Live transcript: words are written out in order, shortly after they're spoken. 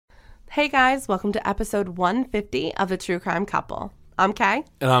Hey guys, welcome to episode 150 of The True Crime Couple. I'm Kay.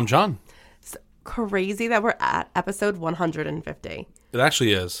 And I'm John. It's crazy that we're at episode 150. It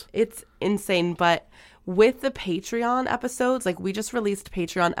actually is. It's insane, but with the Patreon episodes, like we just released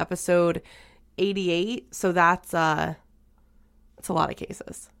Patreon episode 88, so that's it's a lot of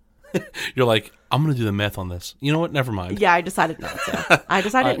cases. You're like, I'm going to do the math on this. You know what? Never mind. Yeah, I decided not to. I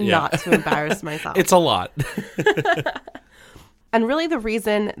decided not to embarrass myself. It's a lot. And really the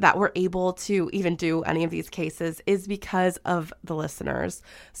reason that we're able to even do any of these cases is because of the listeners.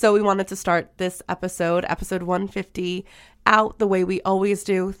 So we wanted to start this episode 150, out the way we always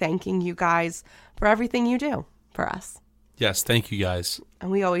do, thanking you guys for everything you do for us. Yes, thank you guys. And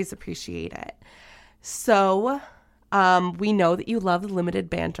we always appreciate it. So we know that you love the limited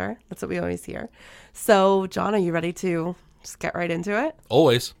banter. That's what we always hear. So John, are you ready to just get right into it?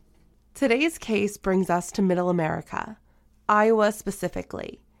 Always. Today's case brings us to Middle America, Iowa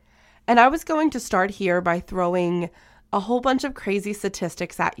specifically. And I was going to start here by throwing a whole bunch of crazy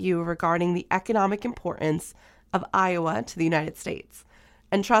statistics at you regarding the economic importance of Iowa to the United States.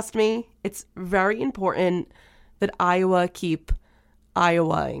 And trust me, it's very important that Iowa keep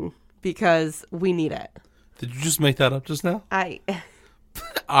Iowaing because we need it. Did you just make that up just now?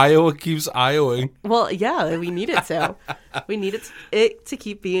 Iowa keeps Iowaing. Well, yeah, we need it to. We need it to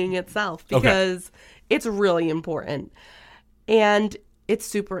keep being itself because It's really important. And it's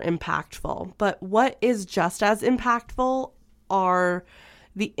super impactful. But what is just as impactful are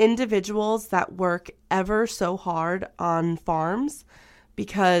the individuals that work ever so hard on farms,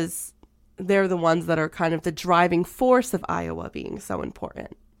 because they're the ones that are kind of the driving force of Iowa being so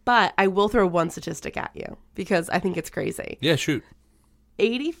important. But I will throw one statistic at you because I think it's crazy. Yeah, shoot.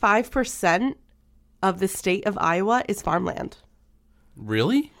 85% of the state of Iowa is farmland.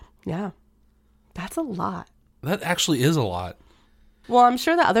 Really? Yeah. That's a lot. That actually is a lot. Well, I'm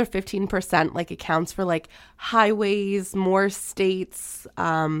sure the other 15% like accounts for like highways, more states,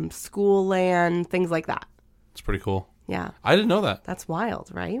 school land, things like that. It's pretty cool. Yeah. I didn't know that. That's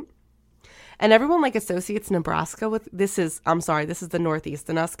wild, right? And everyone like associates Nebraska with this is the Northeast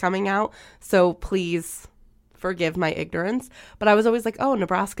in us coming out. So please forgive my ignorance. But I was always like, oh,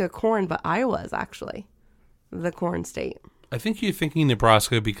 Nebraska corn, but Iowa is actually the corn state. I think you're thinking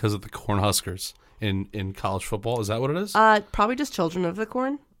Nebraska because of the Cornhuskers in college football. Is that what it is? Probably just children of the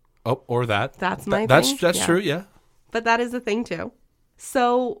corn. Oh, or that. That's my thing. That's Yeah. true, yeah. But that is the thing too.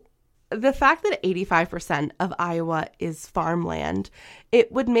 So the fact that 85% of Iowa is farmland,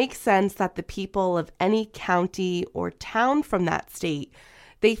 it would make sense that the people of any county or town from that state,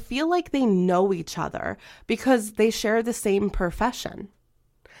 they feel like they know each other because they share the same profession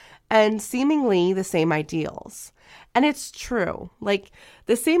and seemingly the same ideals. And it's true. Like,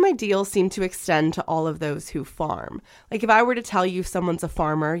 the same ideals seem to extend to all of those who farm. Like, if I were to tell you someone's a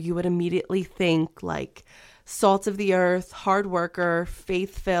farmer, you would immediately think, like, salt of the earth, hard worker,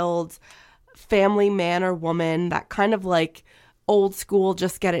 faith-filled, family man or woman, that kind of, like, old school,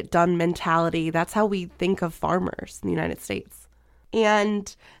 just get it done mentality. That's how we think of farmers in the United States.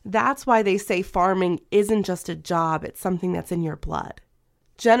 And that's why they say farming isn't just a job, it's something that's in your blood.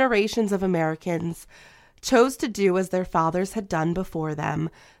 Generations of Americans chose to do as their fathers had done before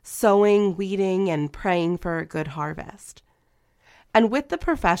them, sowing, weeding, and praying for a good harvest. And with the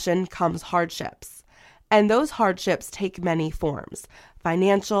profession comes hardships. And those hardships take many forms: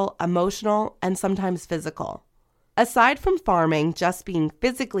 financial, emotional, and sometimes physical. Aside from farming just being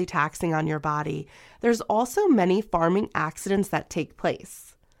physically taxing on your body, there's also many farming accidents that take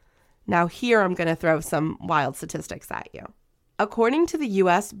place. Now here I'm going to throw some wild statistics at you. According to the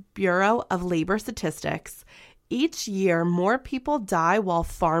U.S. Bureau of Labor Statistics, each year more people die while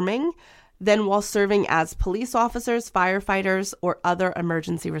farming than while serving as police officers, firefighters, or other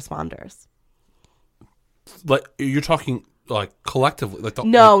emergency responders. Like, you're talking like collectively? Like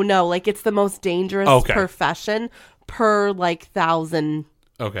No, like it's the most dangerous profession per like 1,000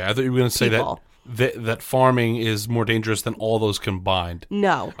 Okay, I thought you were going to say that farming is more dangerous than all those combined.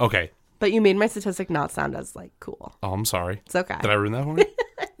 No. Okay. But you made my statistic not sound as, like, cool. Oh, I'm sorry. It's okay. Did I ruin that for you?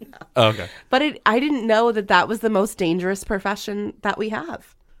 No. Oh, okay. But I didn't know that was the most dangerous profession that we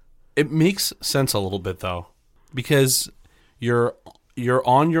have. It makes sense a little bit, though, because you're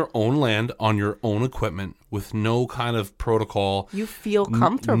on your own land, on your own equipment, with no kind of protocol. You feel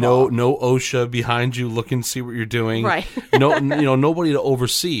comfortable. No OSHA behind you looking to see what you're doing. Right. Nobody to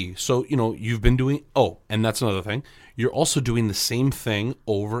oversee. So, you've been doing, and that's another thing. You're also doing the same thing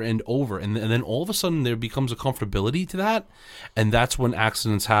over and over. And then all of a sudden there becomes a comfortability to that. And that's when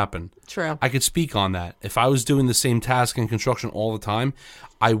accidents happen. True. I could speak on that. If I was doing the same task in construction all the time,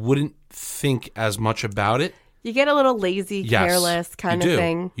 I wouldn't think as much about it. You get a little lazy, Yes, careless kind you of do.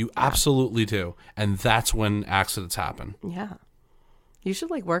 thing. You absolutely do. And that's when accidents happen. Yeah. You should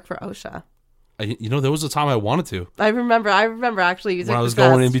work for OSHA. There was a time I wanted to. I remember actually you took When I was the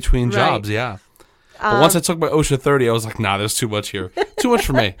going test. in between Right. jobs, yeah. But once I took my OSHA 30, I was like, nah, there's too much here. Too much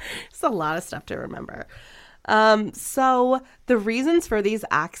for me. It's a lot of stuff to remember. So the reasons for these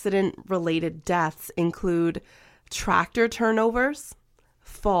accident-related deaths include tractor turnovers,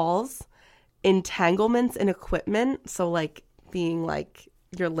 falls, entanglements in equipment, so being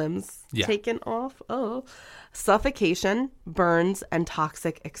your limbs taken off, suffocation, burns, and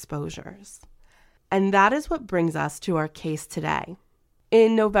toxic exposures. And that is what brings us to our case today.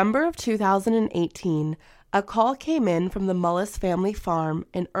 In November of 2018, a call came in from the Mullis family farm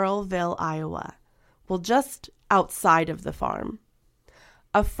in Earlville, Iowa. Well, just outside of the farm.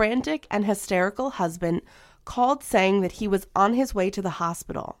 A frantic and hysterical husband called saying that he was on his way to the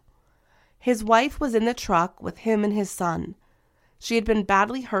hospital. His wife was in the truck with him and his son. She had been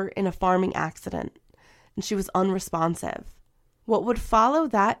badly hurt in a farming accident, and she was unresponsive. What would follow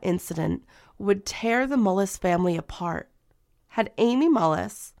that incident would tear the Mullis family apart. Had Amy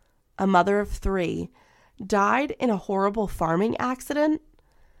Mullis, a mother of 3, died in a horrible farming accident?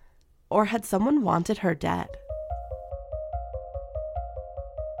 Or had someone wanted her dead?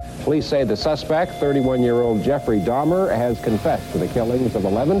 Police say the suspect, 31-year-old Jeffrey Dahmer, has confessed to the killings of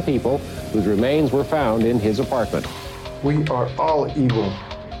 11 people whose remains were found in his apartment. We are all evil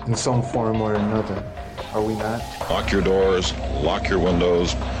in some form or another, are we not? Lock your doors, lock your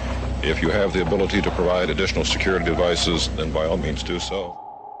windows. If you have the ability to provide additional security devices, then by all means do so.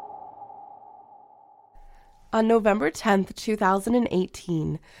 On November 10th,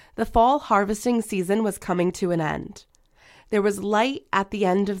 2018, the fall harvesting season was coming to an end. There was light at the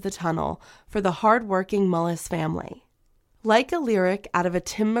end of the tunnel for the hard-working Mullis family. Like a lyric out of a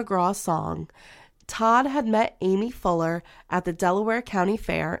Tim McGraw song, Todd had met Amy Fuller at the Delaware County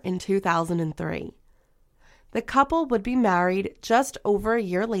Fair in 2003. The couple would be married just over a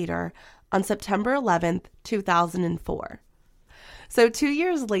year later on September 11th, 2004. So 2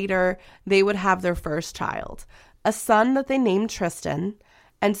 years later, they would have their first child, a son that they named Tristan,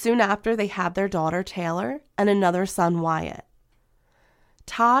 and soon after they had their daughter Taylor and another son Wyatt.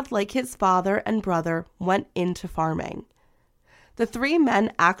 Todd, like his father and brother, went into farming. The 3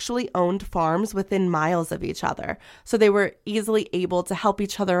 men actually owned farms within miles of each other, so they were easily able to help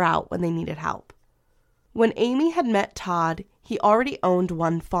each other out when they needed help. When Amy had met Todd, he already owned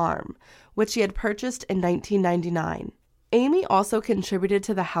one farm, which he had purchased in 1999. Amy also contributed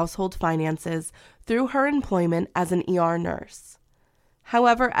to the household finances through her employment as an ER nurse.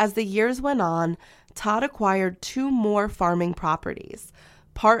 However, as the years went on, Todd acquired 2 more farming properties,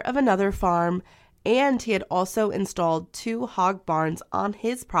 part of another farm, and he had also installed 2 hog barns on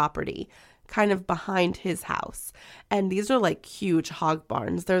his property, kind of behind his house. And these are huge hog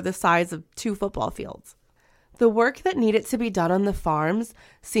barns. They're the size of 2 football fields. The work that needed to be done on the farms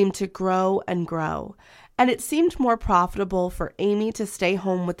seemed to grow and grow, and it seemed more profitable for Amy to stay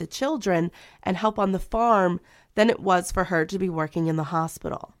home with the children and help on the farm than it was for her to be working in the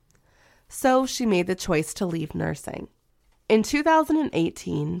hospital. So she made the choice to leave nursing. In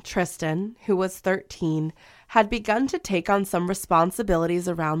 2018, Tristan, who was 13, had begun to take on some responsibilities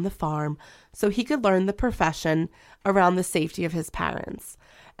around the farm so he could learn the profession around the safety of his parents.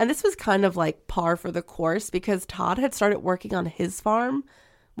 And this was kind of par for the course because Todd had started working on his farm.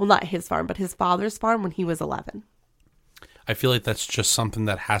 Well, not his farm, but his father's farm when he was 11. I feel like that's just something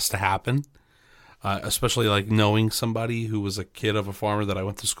that has to happen, especially knowing somebody who was a kid of a farmer that I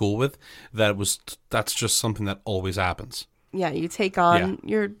went to school with. That's just something that always happens. Yeah, you take on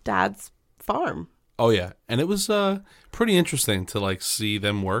your dad's farm. Oh, yeah. And it was pretty interesting to see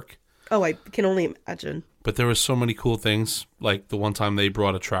them work. Oh, I can only imagine. But there was so many cool things. Like the one time they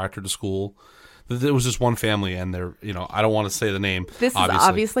brought a tractor to school. There was just one family, and they're, I don't want to say the name. This is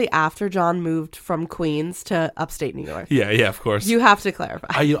obviously after John moved from Queens to upstate New York. Yeah, of course. You have to clarify.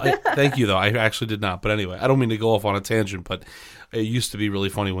 I thank you, though. I actually did not. But anyway, I don't mean to go off on a tangent, but it used to be really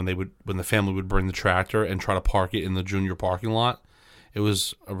funny when the family would bring the tractor and try to park it in the junior parking lot. It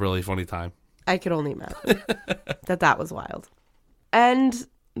was a really funny time. I could only imagine that was wild. And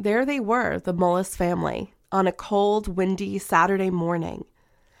there they were, the Mullis family, on a cold, windy Saturday morning.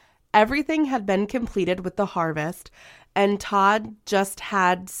 Everything had been completed with the harvest, and Todd just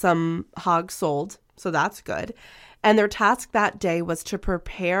had some hogs sold, so that's good. And their task that day was to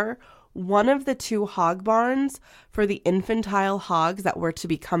prepare one of the 2 hog barns for the infantile hogs that were to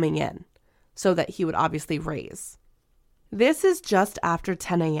be coming in, so that he would obviously raise. This is just after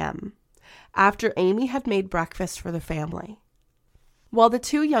 10 a.m., after Amy had made breakfast for the family. While the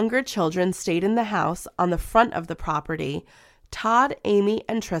two younger children stayed in the house on the front of the property, Todd, Amy,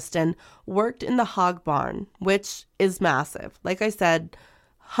 and Tristan worked in the hog barn, which is massive. Like I said,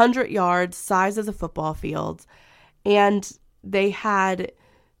 100 yards, size of the football field, and they had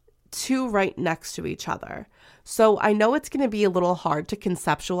two right next to each other. So I know it's going to be a little hard to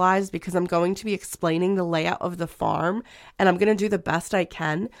conceptualize because I'm going to be explaining the layout of the farm, and I'm going to do the best I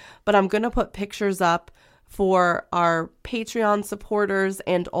can, but I'm going to put pictures up for our Patreon supporters,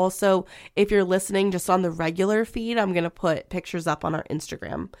 and also if you're listening just on the regular feed, I'm going to put pictures up on our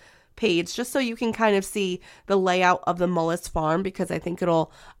Instagram page just so you can kind of see the layout of the Mullis farm, because I think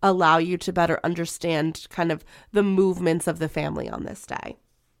it'll allow you to better understand kind of the movements of the family on this day.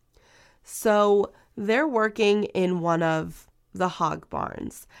 So they're working in one of the hog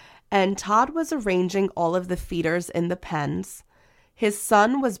barns, and Todd was arranging all of the feeders in the pens. His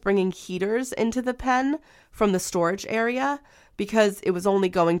son was bringing heaters into the pen from the storage area because it was only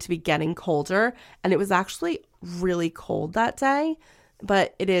going to be getting colder, and it was actually really cold that day,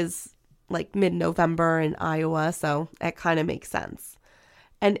 but it is like mid-November in Iowa, so it kind of makes sense.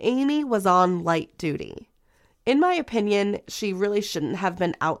 And Amy was on light duty. In my opinion, she really shouldn't have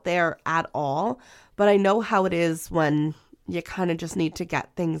been out there at all, but I know how it is when you kind of just need to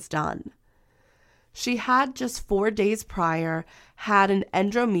get things done. She had just 4 days prior had an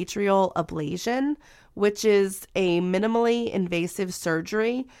endometrial ablation, which is a minimally invasive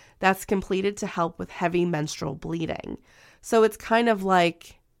surgery that's completed to help with heavy menstrual bleeding. So it's kind of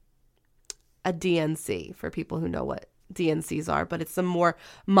like a DNC for people who know what DNCs are, but it's a more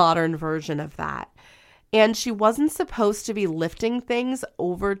modern version of that. And she wasn't supposed to be lifting things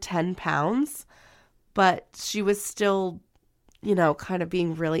over 10 pounds, but she was still, kind of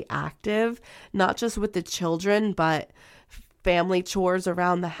being really active, not just with the children, but family chores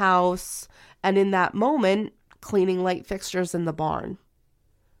around the house. And in that moment, cleaning light fixtures in the barn.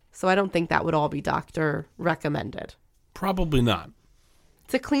 So I don't think that would all be doctor recommended. Probably not.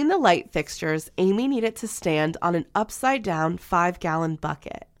 To clean the light fixtures, Amy needed to stand on an upside-down 5-gallon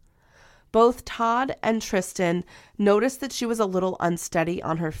bucket. Both Todd and Tristan noticed that she was a little unsteady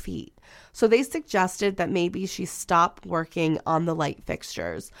on her feet, so they suggested that maybe she stop working on the light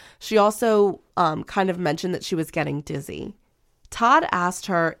fixtures. She also kind of mentioned that she was getting dizzy. Todd asked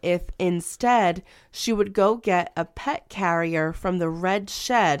her if instead she would go get a pet carrier from the red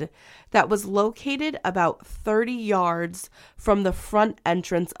shed that was located about 30 yards from the front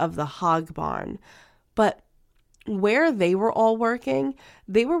entrance of the hog barn. But where they were all working,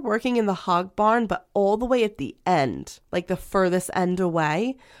 they were working in the hog barn, but all the way at the end, like the furthest end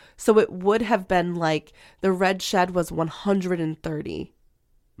away. So it would have been like the red shed was 130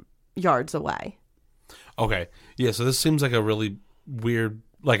 yards away. Okay. Yeah, so this seems like a really weird,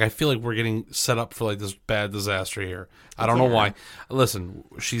 I feel like we're getting set up for this bad disaster here. I don't know why. Listen,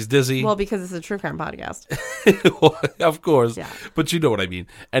 she's dizzy. Well, because it's a true crime podcast. Well, of course. Yeah. But you know what I mean.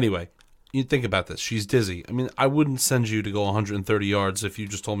 Anyway, you think about this. She's dizzy. I mean, I wouldn't send you to go 130 yards if you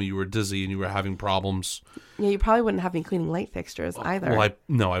just told me you were dizzy and you were having problems. Yeah, you probably wouldn't have me cleaning light fixtures either. Well,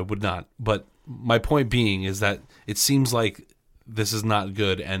 no, I would not. But my point being is that it seems like this is not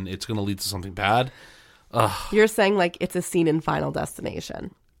good and it's going to lead to something bad. You're saying it's a scene in Final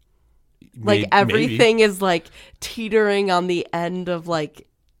Destination. Maybe. Everything is teetering on the end of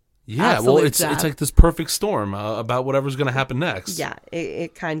yeah, well, it's like this perfect storm about whatever's going to happen next. Yeah,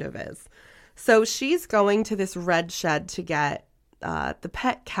 it kind of is. So she's going to this red shed to get the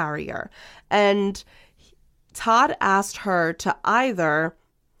pet carrier. And Todd asked her to either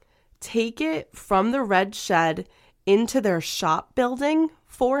take it from the red shed into their shop building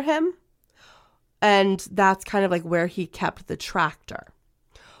for him. And that's kind of where he kept the tractor.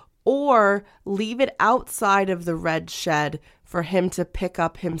 Or leave it outside of the red shed for him to pick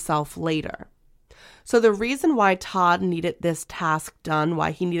up himself later. So the reason why Todd needed this task done, why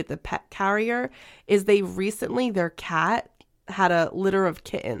he needed the pet carrier, is their cat had a litter of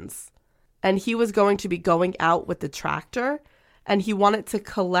kittens. And he was going to be going out with the tractor, and he wanted to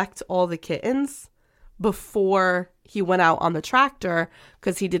collect all the kittens before he went out on the tractor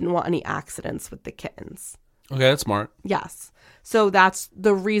because he didn't want any accidents with the kittens. Okay, that's smart. Yes. So that's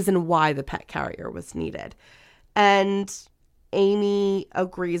the reason why the pet carrier was needed. And Amy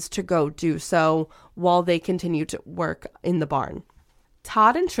agrees to go do so while they continue to work in the barn.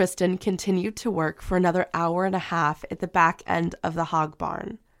 Todd and Tristan continued to work for another hour and a half at the back end of the hog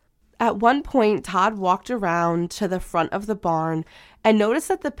barn. At one point, Todd walked around to the front of the barn and noticed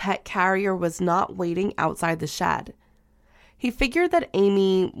that the pet carrier was not waiting outside the shed. He figured that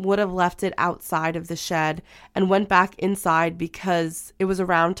Amy would have left it outside of the shed and went back inside because it was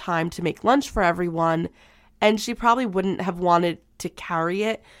around time to make lunch for everyone, and she probably wouldn't have wanted to carry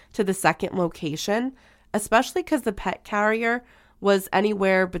it to the second location, especially because the pet carrier was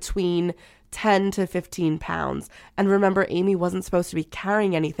anywhere between 10 to 15 pounds. And remember, Amy wasn't supposed to be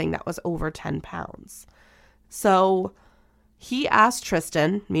carrying anything that was over 10 pounds. So he asked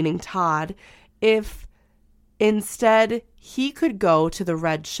Tristan, meaning Todd, if instead he could go to the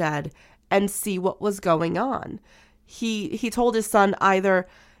red shed and see what was going on. He told his son either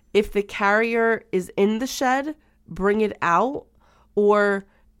if the carrier is in the shed, bring it out, or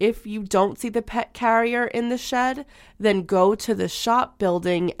if you don't see the pet carrier in the shed, then go to the shop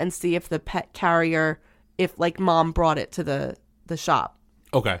building and see if the pet carrier, if like mom brought it to the shop.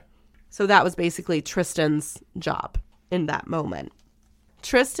 Okay. So that was basically Tristan's job in that moment.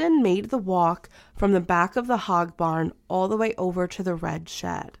 Tristan made the walk from the back of the hog barn all the way over to the red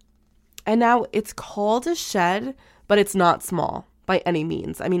shed. And now it's called a shed, but it's not small by any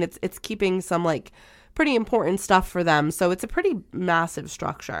means. I mean, it's keeping some like pretty important stuff for them. So it's a pretty massive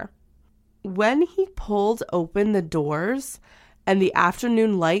structure. When he pulled open the doors and the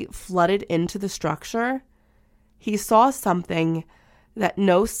afternoon light flooded into the structure, he saw something that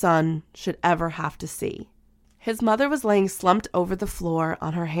no son should ever have to see. His mother was laying slumped over the floor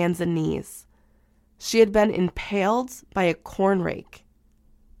on her hands and knees. She had been impaled by a corn rake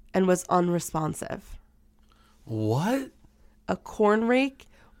and was unresponsive. What? A corn rake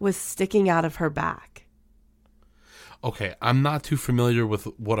was sticking out of her back. Okay, I'm not too familiar with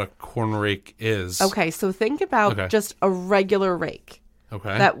what a corn rake is. Okay, so think about just a regular rake.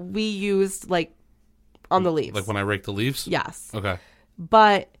 Okay. That we used like on the leaves. Like when I rake the leaves? Yes. Okay.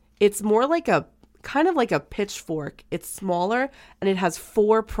 But it's more like a kind of like a pitchfork. It's smaller and it has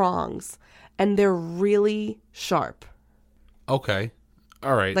 4 prongs and they're really sharp. Okay.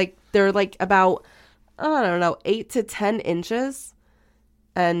 All right. Like they're like about, I don't know, 8 to 10 inches.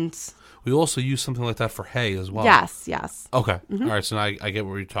 And we also use something like that for hay as well. Yes. Okay. Mm-hmm. All right. So now I get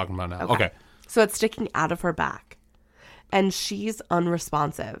what you're talking about now. Okay. So it's sticking out of her back and she's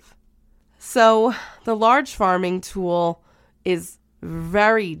unresponsive. So the large farming tool is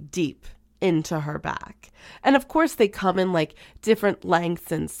very deep into her back. And of course they come in like different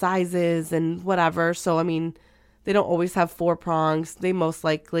lengths and sizes and whatever. So, I mean, they don't always have 4 prongs. They most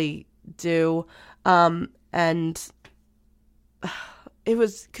likely do. And it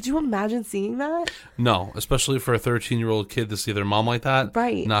was, could you imagine seeing that? No, especially for a 13-year-old kid to see their mom like that.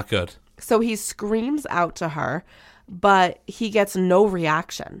 Right. Not good. So he screams out to her, but he gets no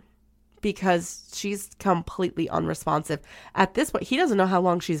reaction because she's completely unresponsive. At this point, he doesn't know how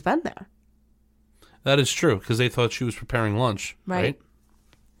long she's been there. That is true, because they thought she was preparing lunch, right?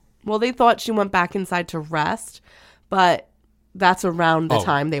 Well, they thought she went back inside to rest, but that's around the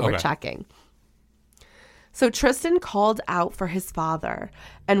time they were checking. So Tristan called out for his father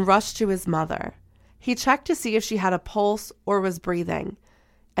and rushed to his mother. He checked to see if she had a pulse or was breathing,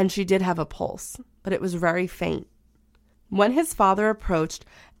 and she did have a pulse, but it was very faint. When his father approached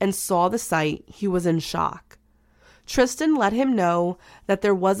and saw the sight, he was in shock. Tristan let him know that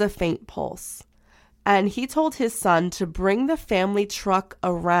there was a faint pulse, and he told his son to bring the family truck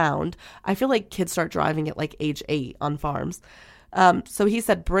around. I feel like kids start driving at like age 8 on farms. So he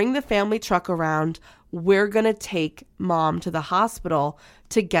said, bring the family truck around. We're going to take mom to the hospital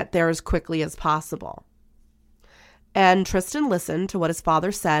to get there as quickly as possible. And Tristan listened to what his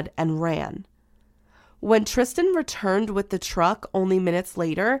father said and ran. When Tristan returned with the truck only minutes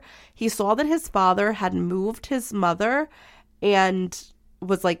later, he saw that his father had moved his mother and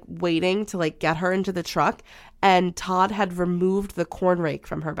was like waiting to like get her into the truck, and Todd had removed the corn rake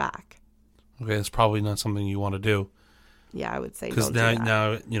from her back. Okay, that's probably not something you want to do. Yeah, I would say because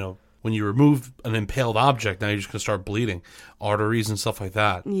now you know when you remove an impaled object, now you're just gonna start bleeding, arteries and stuff like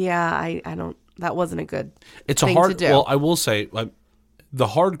that. Yeah, I don't. That wasn't a good. It's thing a hard. to do. Well, I will say, the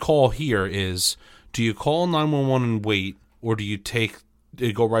hard call here is: do you call 911 and wait, or do you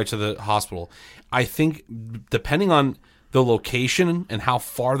go right to the hospital? I think depending on the location and how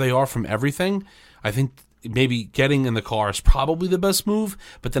far they are from everything, I think maybe getting in the car is probably the best move.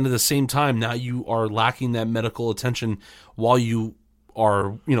 But then at the same time, now you are lacking that medical attention while you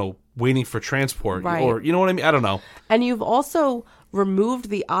are, waiting for transport. Right. Or, you know what I mean? I don't know. And you've also removed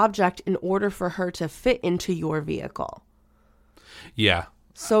the object in order for her to fit into your vehicle. Yeah.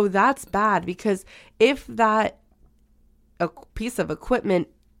 So that's bad, because if that a piece of equipment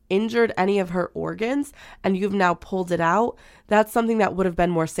injured any of her organs and you've now pulled it out, that's something that would have been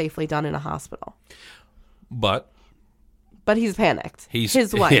more safely done in a hospital. But he's panicked.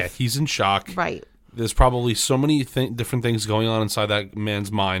 His wife. Yeah, he's in shock. Right. There's probably so many different things going on inside that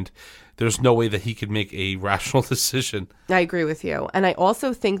man's mind there's no way that he could make a rational decision. I agree with you. And I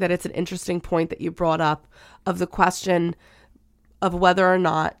also think that it's an interesting point that you brought up of the question of whether or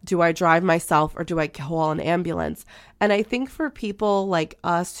not do I drive myself or do I call an ambulance. And I think for people like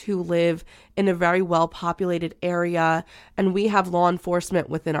us who live in a very well-populated area and we have law enforcement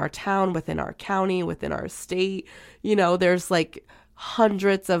within our town, within our county, within our state, there's like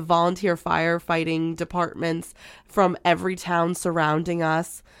hundreds of volunteer firefighting departments from every town surrounding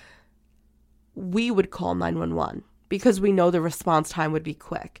us. We would call 911 because we know the response time would be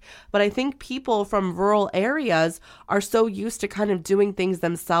quick. But I think people from rural areas are so used to kind of doing things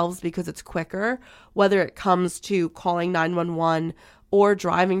themselves because it's quicker, whether it comes to calling 911 or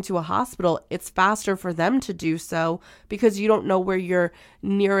driving to a hospital. It's faster for them to do so because you don't know where your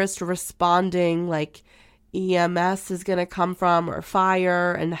nearest responding like EMS is going to come from or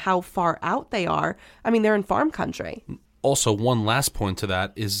fire and how far out they are. I mean, they're in farm country. Also, one last point to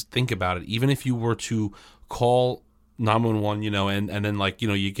that is think about it. Even if you were to call 911, and then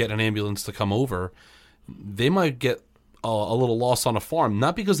you get an ambulance to come over, they might get a little lost on a farm.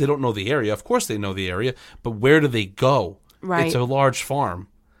 Not because they don't know the area. Of course they know the area, but where do they go? Right. It's a large farm.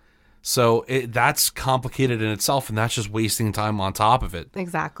 So that's complicated in itself, and that's just wasting time on top of it.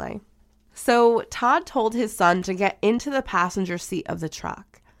 Exactly. So Todd told his son to get into the passenger seat of the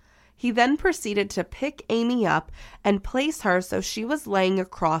truck. He then proceeded to pick Amy up and place her so she was laying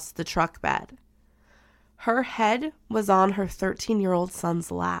across the truck bed. Her head was on her 13-year-old son's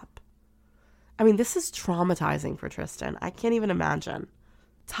lap. I mean, this is traumatizing for Tristan. I can't even imagine.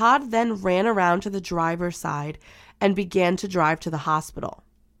 Todd then ran around to the driver's side and began to drive to the hospital.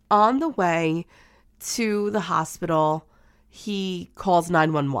 On the way to the hospital, he calls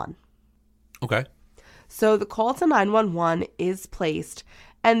 911. Okay. So the call to 911 is placed,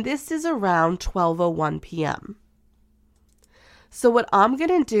 and this is around 12:01 p.m. So what I'm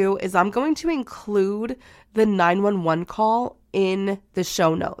going to do is I'm going to include the 911 call in the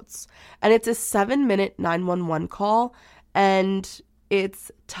show notes. And it's a 7-minute 911 call, and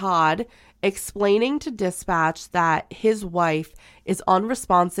it's Todd explaining to dispatch that his wife is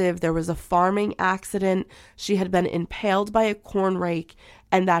unresponsive. There was a farming accident. She had been impaled by a corn rake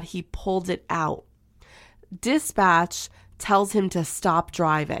and that he pulled it out. Dispatch tells him to stop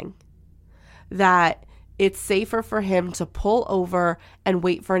driving, that it's safer for him to pull over and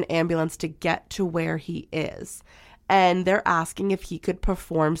wait for an ambulance to get to where he is. And they're asking if he could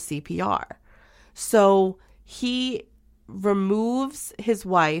perform CPR. So he removes his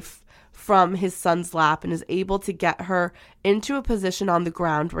wife from his son's lap and is able to get her into a position on the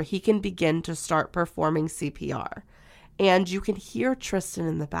ground where he can begin to start performing CPR. And you can hear Tristan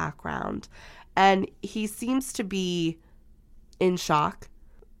in the background. And he seems to be in shock,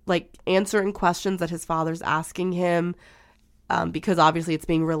 like answering questions that his father's asking him, because obviously it's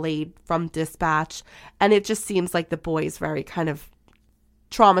being relayed from dispatch. And it just seems like the boy is very kind of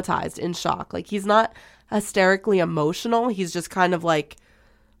traumatized, in shock. Like, he's not hysterically emotional. He's just kind of like,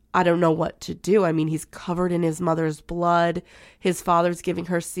 I don't know what to do. I mean, he's covered in his mother's blood. His father's giving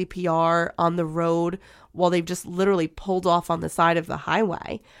her CPR on the road while they've just literally pulled off on the side of the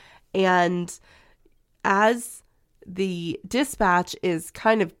highway. And as the dispatch is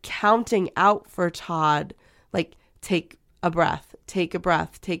kind of counting out for Todd, like, take a breath, take a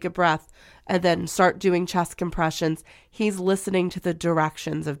breath, take a breath, and then start doing chest compressions, he's listening to the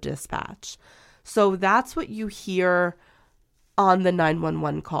directions of dispatch. So that's what you hear on the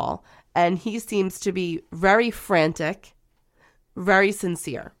 911 call. And he seems to be very frantic, very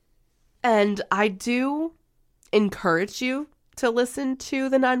sincere. And I do encourage you to listen to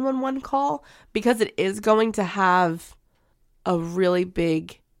the 911 call because it is going to have a really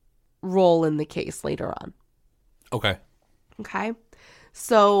big role in the case later on. Okay. Okay.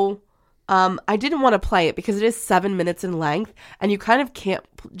 So I didn't want to play it because it is 7 minutes in length and you kind of can't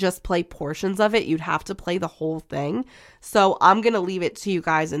just play portions of it. You'd have to play the whole thing. So I'm going to leave it to you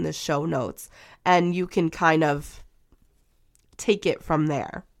guys in the show notes and you can kind of take it from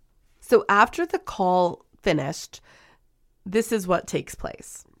there. So after the call finished, this is what takes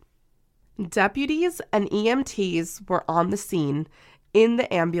place. Deputies and EMTs were on the scene in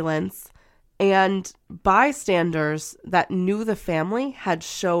the ambulance, and bystanders that knew the family had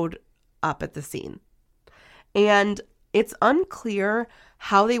showed up at the scene. And it's unclear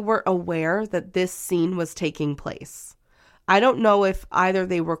how they were aware that this scene was taking place. I don't know if either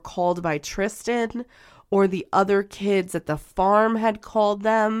they were called by Tristan or the other kids at the farm had called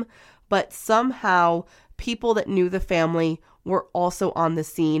them, but somehow people that knew the family were also on the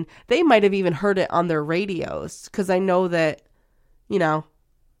scene. They might have even heard it on their radios because I know that,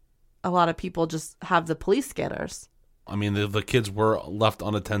 a lot of people just have the police scanners I mean, the kids were left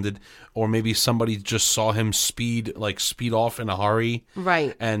unattended, or maybe somebody just saw him speed off in a hurry,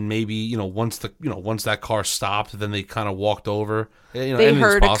 Right. And maybe once that car stopped, then they kind of walked over. They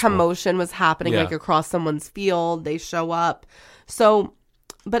heard a commotion was happening like across someone's field. They show up. So,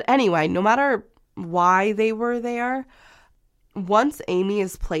 but anyway, no matter why they were there, once Amy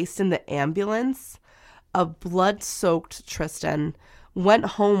is placed in the ambulance, a blood-soaked Tristan went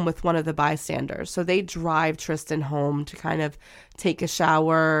home with one of the bystanders. So they drive Tristan home to kind of take a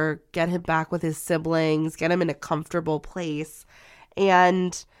shower, get him back with his siblings, get him in a comfortable place.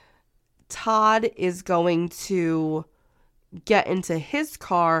 And Todd is going to get into his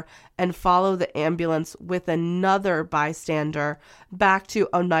car and follow the ambulance with another bystander back to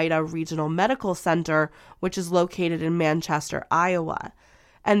Oneida Regional Medical Center, which is located in Manchester, Iowa.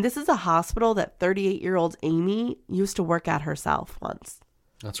 And this is a hospital that 38-year-old Amy used to work at herself once.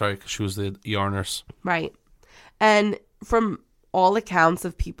 That's right, because she was the ER nurse. Right. And from all accounts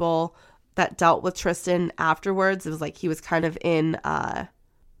of people that dealt with Tristan afterwards, it was like he was kind of in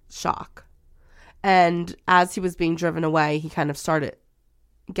shock. And as he was being driven away, he kind of started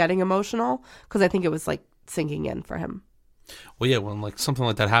getting emotional because I think it was like sinking in for him. Well, yeah, when like something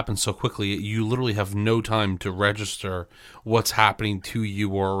like that happens so quickly, you literally have no time to register what's happening to you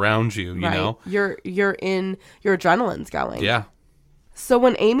or around you. You know, your adrenaline's going. Yeah. So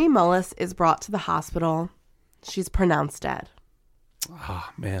when Amy Mullis is brought to the hospital, she's pronounced dead.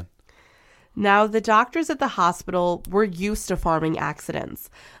 Ah, man. Now, the doctors at the hospital were used to farming accidents.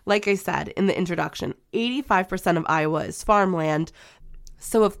 Like I said in the introduction, 85% of Iowa is farmland.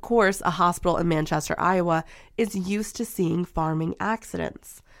 So, of course, a hospital in Manchester, Iowa is used to seeing farming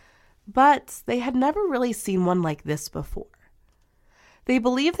accidents. But they had never really seen one like this before. They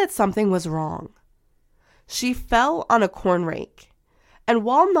believed that something was wrong. She fell on a corn rake. And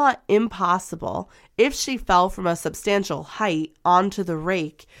while not impossible, if she fell from a substantial height onto the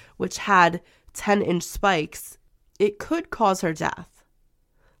rake, which had 10-inch spikes, it could cause her death.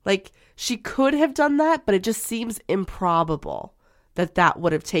 Like, she could have done that, but it just seems improbable that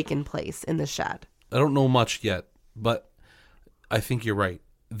would have taken place in the shed. I don't know much yet, but I think you're right.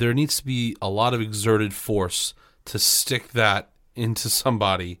 There needs to be a lot of exerted force to stick that into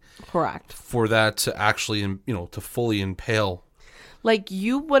somebody. Correct. For that to actually, to fully impale. Like,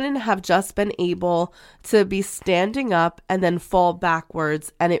 you wouldn't have just been able to be standing up and then fall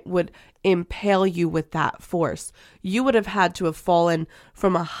backwards and it would impale you with that force. You would have had to have fallen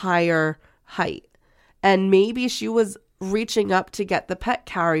from a higher height. And maybe she was reaching up to get the pet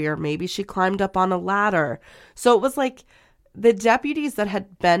carrier. Maybe she climbed up on a ladder. So it was like the deputies that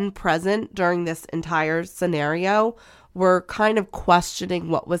had been present during this entire scenario were kind of questioning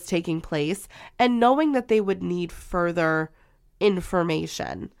what was taking place and knowing that they would need further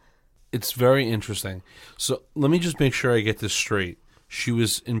information. It's very interesting. So let me just make sure I get this straight. She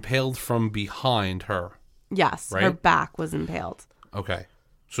was impaled from behind her. Yes, right? Her back was impaled. Okay.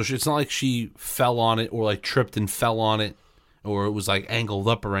 So it's not like she fell on it or like tripped and fell on it or it was like angled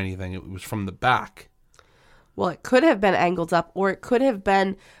up or anything. It was from the back. Well, it could have been angled up or it could have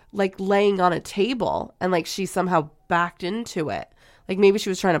been like laying on a table and like she somehow backed into it. Like maybe she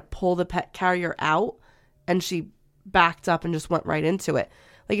was trying to pull the pet carrier out and she backed up and just went right into it.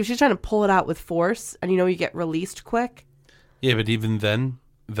 Like if she's trying to pull it out with force and you get released quick. Yeah, but even then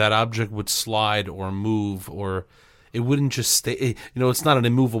that object would slide or move or it wouldn't just stay. It's not an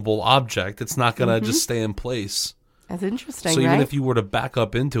immovable object. It's not going to just stay in place. That's interesting, so even right? if you were to back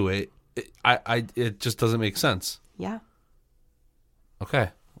up into it, it just doesn't make sense. Yeah.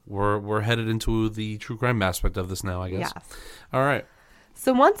 Okay. We're headed into the true crime aspect of this now, I guess. Yes. All right.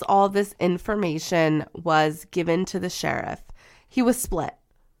 So once all this information was given to the sheriff, he was split.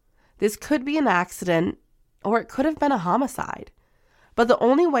 This could be an accident or it could have been a homicide. But the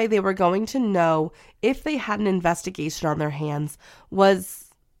only way they were going to know if they had an investigation on their hands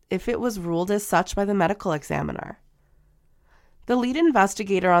was if it was ruled as such by the medical examiner. The lead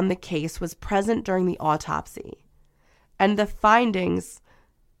investigator on the case was present during the autopsy, and the findings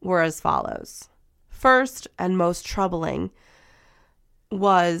were as follows. First and most troubling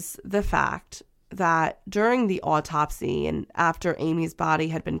was the fact that during the autopsy and after Amy's body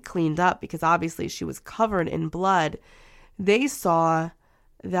had been cleaned up, because obviously she was covered in blood, they saw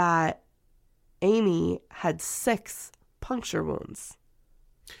that Amy had 6 puncture wounds.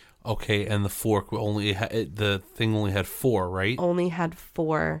 Okay, and the fork the thing only had 4, right? Only had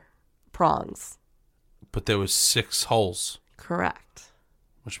 4 prongs. But there was 6 holes. Correct.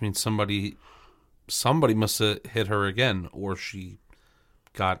 Which means somebody must have hit her again, or she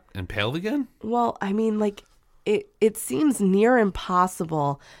got impaled again? Well, I mean, like, it seems near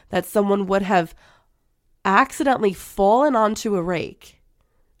impossible that someone would have accidentally fallen onto a rake,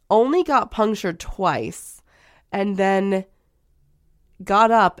 only got punctured twice, and then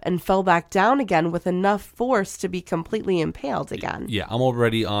got up and fell back down again with enough force to be completely impaled again. Yeah, I'm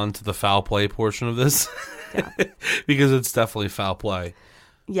already on to the foul play portion of this. Yeah. Because it's definitely foul play.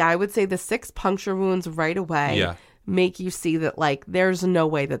 Yeah, I would say the 6 puncture wounds right away make you see that, like, there's no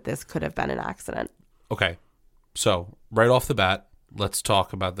way that this could have been an accident. Okay, so right off the bat, let's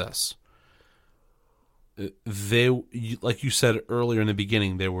talk about this. Like you said earlier in the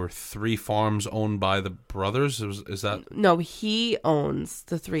beginning, there were 3 farms owned by the brothers. Is that? No, he owns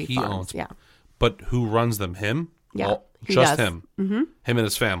the 3 farms. He owns. Yeah. But who runs them? Him? Yeah. Just him. Mm-hmm. Him and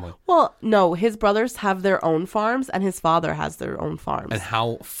his family. Well, no, his brothers have their own farms, and his father has their own farms. And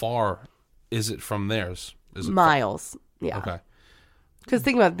how far is it from theirs? Is it miles? Yeah. Okay. Because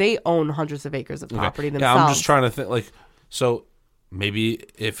think about it, they own hundreds of acres of property themselves. Yeah, I'm just trying to think, like, so maybe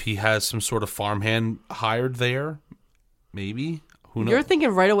if he has some sort of farmhand hired there, maybe. Who knows? You're thinking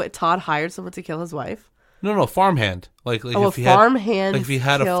right away Todd hired someone to kill his wife? No, farmhand. Like if he farmhand. Like if he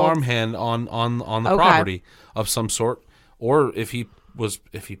had killed... a farmhand on the property of some sort, or if he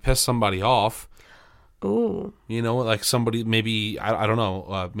pissed somebody off. Ooh. You know, like somebody, maybe I don't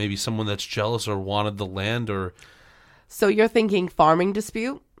know, maybe someone that's jealous or wanted the land, or. So you're thinking farming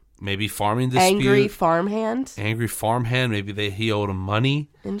dispute? Maybe farming dispute. Angry farmhand. Maybe he owed him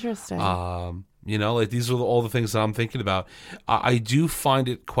money. Interesting. You know, like these are all the things that I'm thinking about. I do find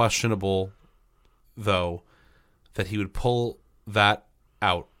it questionable, though, that he would pull that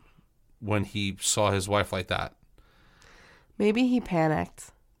out when he saw his wife like that. Maybe he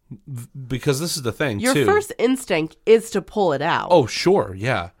panicked. Because this is the thing, Your first instinct is to pull it out. Oh, sure,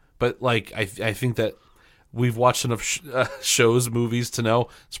 yeah. But, like, I think that we've watched enough shows, movies to know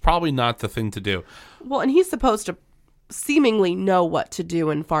it's probably not the thing to do. Well, and he's supposed to seemingly know what to do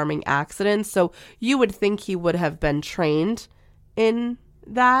in farming accidents, so you would think he would have been trained in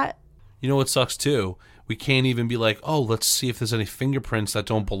that. You know what sucks, too? We can't even be like, oh, let's see if there's any fingerprints that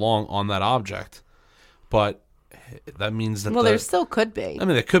don't belong on that object. But that means that there still could be. I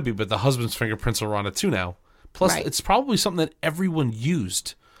mean, there could be, but the husband's fingerprints are on it, too, now. Plus, It's probably something that everyone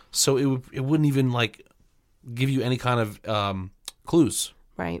used, so it wouldn't even, like, give you any kind of clues.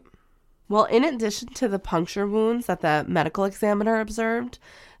 Right. Well, in addition to the puncture wounds that the medical examiner observed,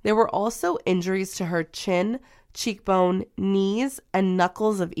 there were also injuries to her chin, cheekbone, knees, and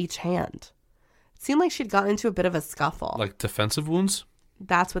knuckles of each hand. It seemed like she'd gotten into a bit of a scuffle. Like defensive wounds?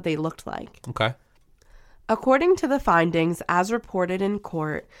 That's what they looked like. Okay. According to the findings, as reported in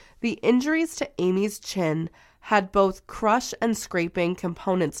court, the injuries to Amy's chin had both crush and scraping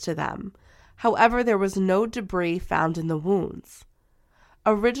components to them. However, there was no debris found in the wounds.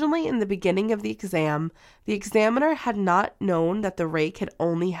 Originally, in the beginning of the exam, the examiner had not known that the rake had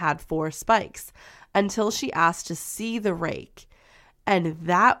only had 4 spikes until she asked to see the rake. And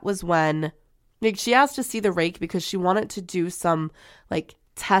that was when, like, she asked to see the rake because she wanted to do some, like,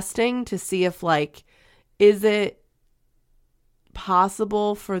 testing to see if, like, is it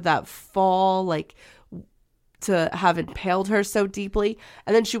possible for that fall, like, to have impaled her so deeply?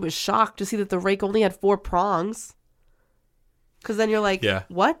 And then she was shocked to see that the rake only had 4 prongs. Because then you're like,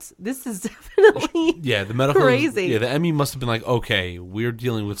 what? This is definitely the medical crazy. Yeah, the ME must have been like, okay, we're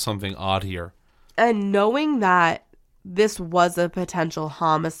dealing with something odd here. And knowing that this was a potential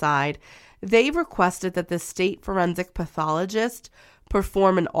homicide, they requested that the state forensic pathologist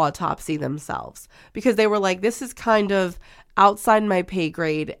perform an autopsy themselves. Because they were like, this is kind of outside my pay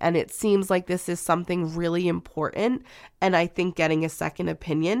grade, and it seems like this is something really important, and I think getting a second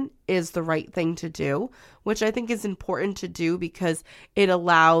opinion is the right thing to do, which I think is important to do because it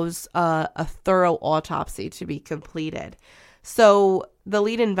allows a thorough autopsy to be completed. So the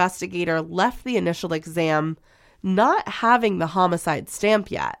lead investigator left the initial exam not having the homicide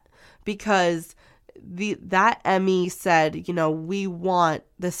stamp yet because that ME said, you know, we want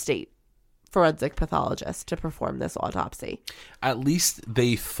the state forensic pathologist to perform this autopsy. At least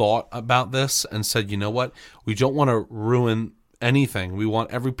they thought about this and said, you know what, we don't want to ruin anything. We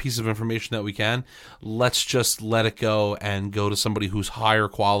want every piece of information that we can. Let's just let it go and go to somebody who's higher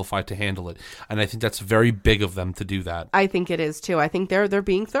qualified to handle it. And I think that's very big of them to do that. I think it is too. I think they're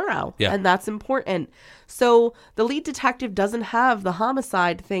being thorough. Yeah. And that's important. So the lead detective doesn't have the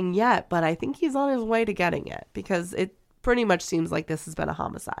homicide thing yet, but I think he's on his way to getting it because it pretty much seems like this has been a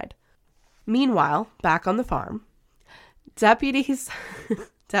homicide. Meanwhile, back on the farm, deputies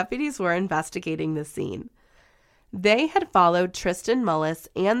were investigating the scene. They had followed Tristan Mullis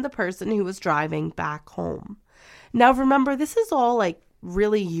and the person who was driving back home. Now, remember, this is all like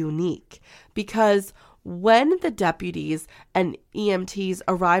really unique because When the deputies and EMTs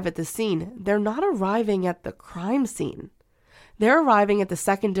arrive at the scene, they're not arriving at the crime scene. They're arriving at the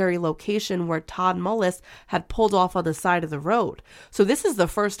secondary location where Todd Mullis had pulled off on the side of the road. So this is the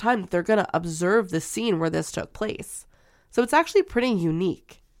first time that they're going to observe the scene where this took place. So it's actually pretty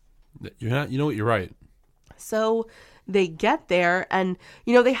unique. You know what? You're right. So they get there and,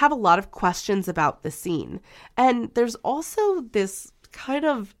 they have a lot of questions about the scene. And there's also this kind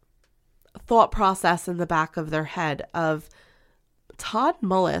of thought process in the back of their head of Todd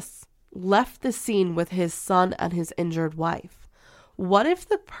Mullis left the scene with his son and his injured wife. What if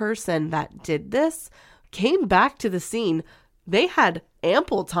the person that did this came back to the scene? They had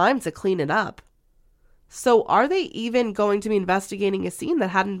ample time to clean it up. So are they even going to be investigating a scene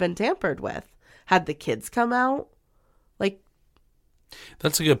that hadn't been tampered with? Had the kids come out?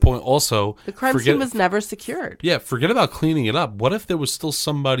 That's a good point. Also, the crime scene was never secured. Yeah, forget about cleaning it up. What if there was still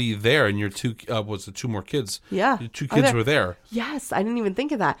somebody there and your two more kids? Yeah. Your two kids were there. Yes, I didn't even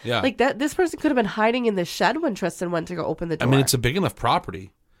think of that. Yeah. This person could have been hiding in the shed when Tristan went to go open the door. I mean, it's a big enough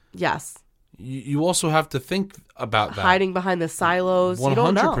property. Yes. You also have to think about that. Hiding behind the silos. 100%. You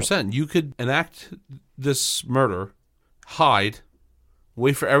don't know. 100%. You could enact this murder, hide,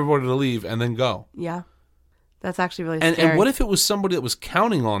 wait for everybody to leave, and then go. Yeah. That's actually really scary. And what if it was somebody that was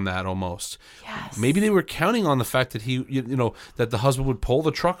counting on that almost? Yes. Maybe they were counting on the fact that that the husband would pull the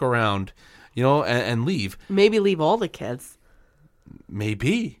truck around, and leave. Maybe leave all the kids.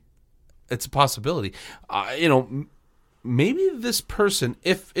 Maybe. It's a possibility. Maybe this person,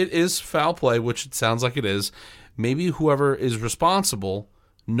 if it is foul play, which it sounds like it is, maybe whoever is responsible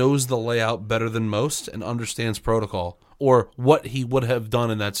knows the layout better than most and understands protocol or what he would have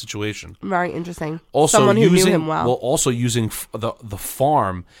done in that situation. Very interesting. Also, someone who knew him well. Well, also using the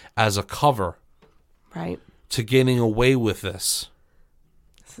farm as a cover, right, to getting away with this.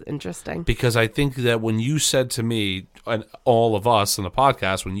 This is interesting. Because I think that when you said to me, and all of us in the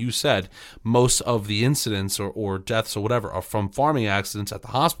podcast, when you said most of the incidents or deaths or whatever are from farming accidents at the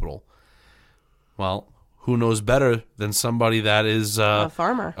hospital, well, who knows better than somebody that is a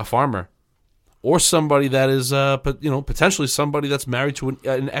farmer, or somebody that is potentially somebody that's married to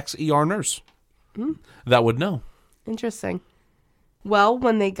an ex-ER nurse that would know. Interesting. Well,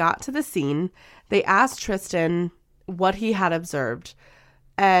 when they got to the scene, they asked Tristan what he had observed,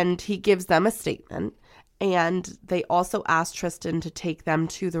 and he gives them a statement. And they also asked Tristan to take them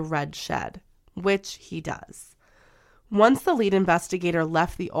to the red shed, which he does. Once the lead investigator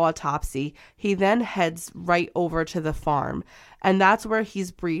left the autopsy, he then heads right over to the farm. And that's where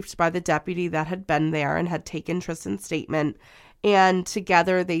he's briefed by the deputy that had been there and had taken Tristan's statement. And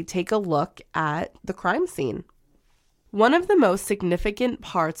together they take a look at the crime scene. One of the most significant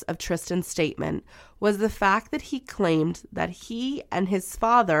parts of Tristan's statement was the fact that he claimed that he and his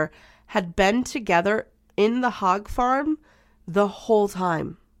father had been together in the hog farm the whole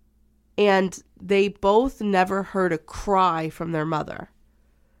time. And they both never heard a cry from their mother.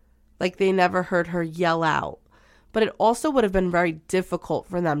 They never heard her yell out. But it also would have been very difficult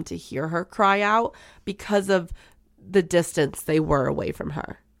for them to hear her cry out because of the distance they were away from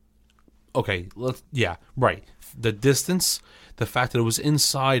her. Okay, right. The distance, the fact that it was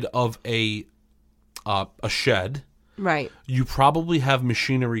inside of a shed. Right. You probably have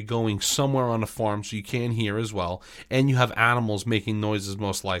machinery going somewhere on a farm so you can hear as well. And you have animals making noises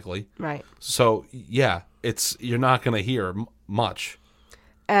most likely. Right. So, yeah, you're not going to hear much.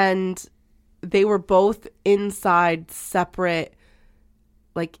 And they were both inside separate,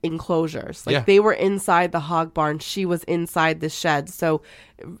 enclosures. They were inside the hog barn. She was inside the shed. So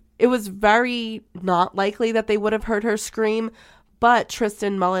it was very not likely that they would have heard her scream. But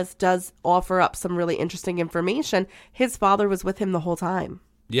Tristan Mullis does offer up some really interesting information. His father was with him the whole time.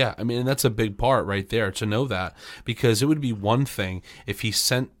 Yeah, I mean, and that's a big part right there to know that. Because it would be one thing if he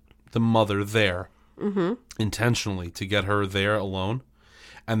sent the mother there intentionally to get her there alone.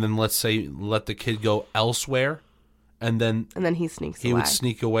 And then let's say let the kid go elsewhere. And then he sneaks away. He would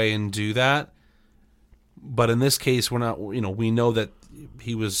sneak away and do that. But in this case, we're not, we know that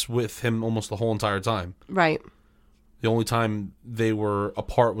he was with him almost the whole entire time. Right. The only time they were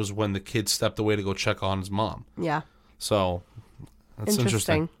apart was when the kid stepped away to go check on his mom. Yeah. So, that's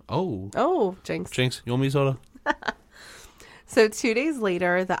interesting. Oh, Jinx. Jinx, you want me soda? So 2 days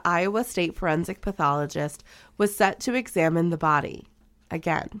later, the Iowa State forensic pathologist was set to examine the body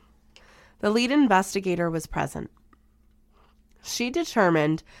again. The lead investigator was present. She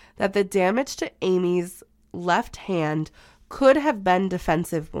determined that the damage to Amy's left hand could have been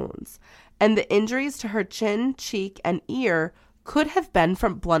defensive wounds, and the injuries to her chin, cheek, and ear could have been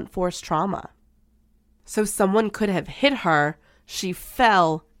from blunt force trauma. So someone could have hit her, she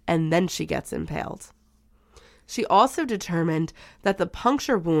fell, and then she gets impaled. She also determined that the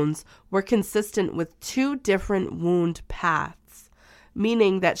puncture wounds were consistent with 2 different wound paths,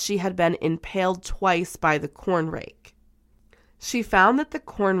 meaning that she had been impaled twice by the corn rake. She found that the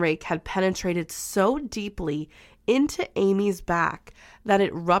corn rake had penetrated so deeply into Amy's back that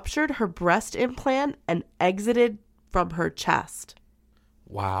it ruptured her breast implant and exited from her chest.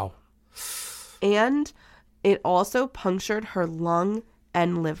 Wow. And it also punctured her lung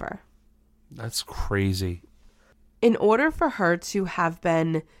and liver. That's crazy. In order for her to have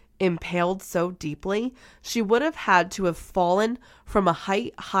been impaled so deeply, she would have had to have fallen from a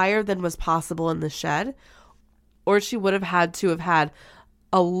height higher than was possible in the shed, or she would have had to have had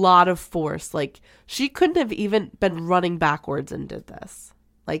a lot of force. Like, she couldn't have even been running backwards and did this.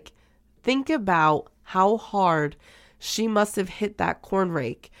 Like, think about how hard she must have hit that corn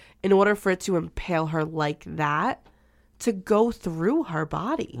rake in order for it to impale her like that, to go through her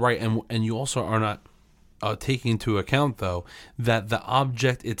body. Right, and you also are not taking into account, though, that the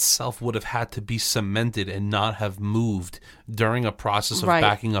object itself would have had to be cemented and not have moved during a process of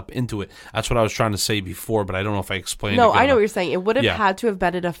backing up into it. That's what I was trying to say before, but I don't know if I explained it. No, I know what you're saying. It would have had to have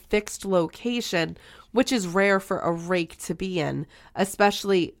been at a fixed location, which is rare for a rake to be in,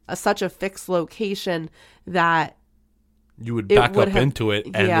 especially such a fixed location that you would back up into it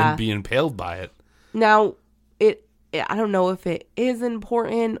and then be impaled by it. Now, I don't know if it is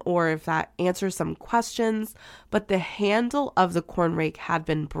important or if that answers some questions, but the handle of the corn rake had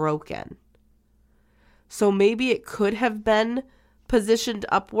been broken. So maybe it could have been positioned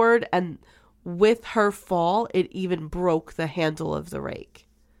upward, and with her fall, it even broke the handle of the rake.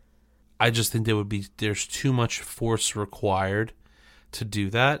 I just think there's too much force required to do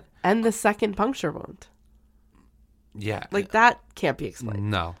that. And the second puncture wound. Yeah. Like, that can't be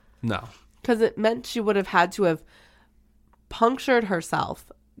explained. No. Because it meant she would have had to have punctured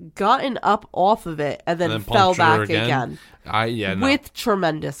herself, gotten up off of it, and then fell back again. With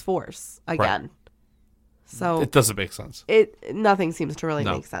tremendous force again. Right. So it doesn't make sense. Nothing seems to really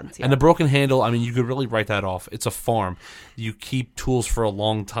make sense here. And the broken handle, I mean, you could really write that off. It's a farm. You keep tools for a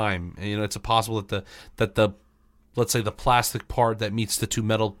long time. And, it's possible that the let's say the plastic part that meets the 2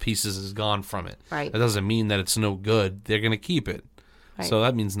 metal pieces is gone from it. Right. That doesn't mean that it's no good. They're going to keep it. Right. So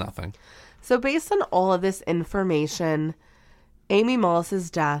that means nothing. So based on all of this information, Amy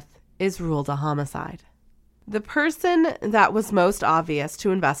Mullis's death is ruled a homicide. The person that was most obvious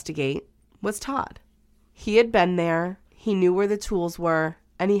to investigate was Todd. He had been there, he knew where the tools were,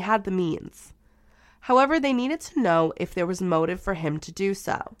 and he had the means. However, they needed to know if there was motive for him to do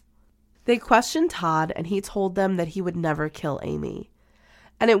so. They questioned Todd, and he told them that he would never kill Amy.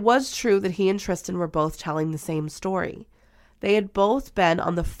 And it was true that he and Tristan were both telling the same story. They had both been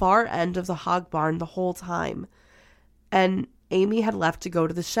on the far end of the hog barn the whole time, and Amy had left to go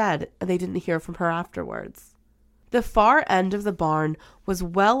to the shed, and they didn't hear from her afterwards. The far end of the barn was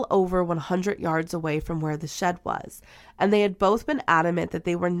well over 100 yards away from where the shed was, and they had both been adamant that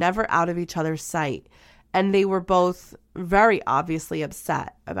they were never out of each other's sight, and they were both very obviously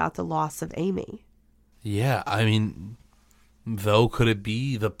upset about the loss of Amy. Yeah, I mean, though, could it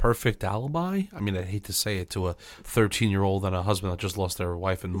be the perfect alibi? I mean, I hate to say it to a 13-year-old and a husband that just lost their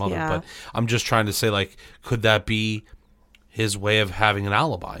wife and mother, but I'm just trying to say, like, could that be his way of having an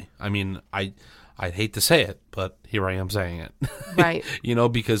alibi? I mean, I'd hate to say it, but here I am saying it. Right.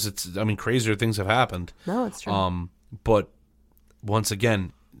 Because crazier things have happened. No, it's true. But once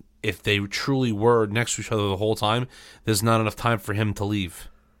again, if they truly were next to each other the whole time, there's not enough time for him to leave.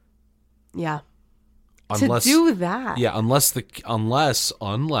 Yeah. To do that. Yeah, unless the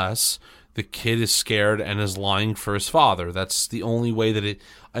kid is scared and is lying for his father. That's the only way that it,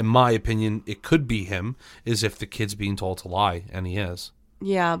 in my opinion, it could be him, is if the kid's being told to lie, and he is.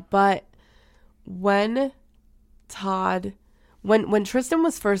 Yeah, but when Tristan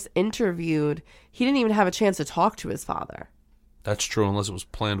was first interviewed, he didn't even have a chance to talk to his father. That's true, unless it was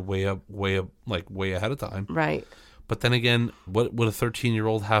planned way ahead of time. Right. But then again, what would a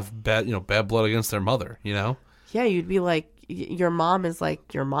 13-year-old have bad blood against their mother, Yeah, you'd be like, your mom is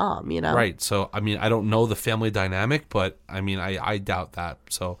like your mom, Right. So, I mean, I don't know the family dynamic, but I mean, I doubt that.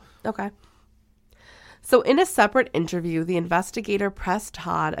 So. Okay. So in a separate interview, the investigator pressed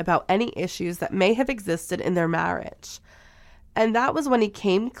Todd about any issues that may have existed in their marriage. And that was when he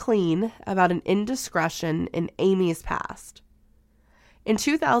came clean about an indiscretion in Amy's past. In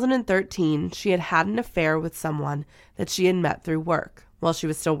 2013, she had an affair with someone that she had met through work while she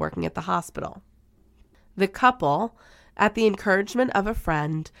was still working at the hospital. The couple, at the encouragement of a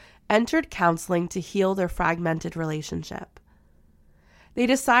friend, entered counseling to heal their fragmented relationship. They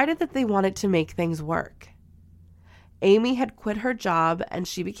decided that they wanted to make things work. Amy had quit her job and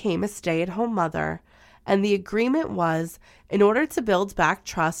she became a stay-at-home mother, And the agreement was, in order to build back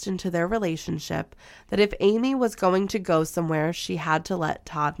trust into their relationship, that if Amy was going to go somewhere, she had to let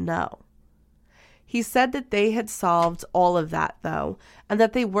Todd know. He said that they had solved all of that, though, and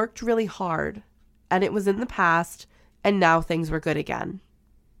that they worked really hard, and it was in the past, and now things were good again.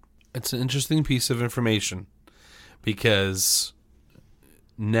 It's an interesting piece of information, because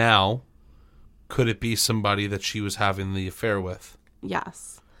now, could it be somebody that she was having the affair with?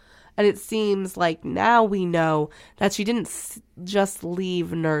 Yes. And it seems like now we know that she didn't just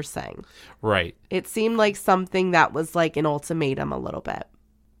leave nursing. Right. It seemed like something that was like an ultimatum a little bit.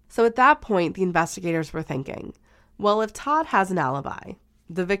 So at that point, the investigators were thinking, well, if Todd has an alibi,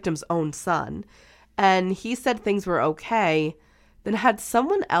 the victim's own son, and he said things were okay, then had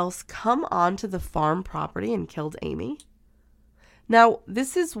someone else come onto the farm property and killed Amy? Now,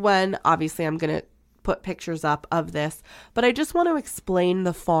 this is when, obviously, I'm going to put pictures up of this, but I just want to explain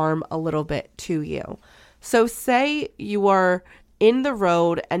the farm a little bit to you. So say you are in the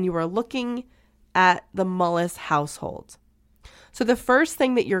road and you are looking at the Mullis household. So the first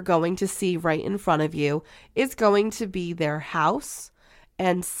thing that you're going to see right in front of you is going to be their house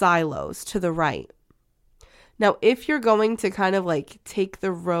and silos to the right. Now, if you're going to kind of like take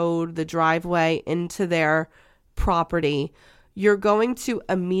the road, the driveway into their property, you're going to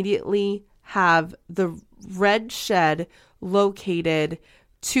immediately have the red shed located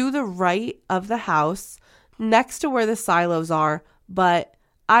to the right of the house next to where the silos are, but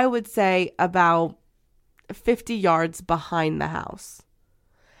I would say about 50 yards behind the house.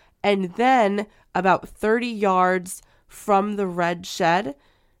 And then about 30 yards from the red shed,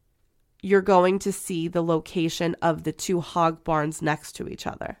 you're going to see the location of the two hog barns next to each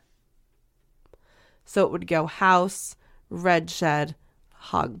other. So it would go house, red shed,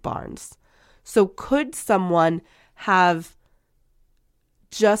 hog barns. So could someone have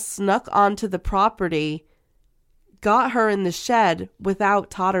just snuck onto the property, got her in the shed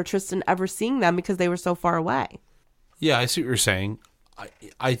without Todd or Tristan ever seeing them because they were so far away? Yeah, I see what you're saying.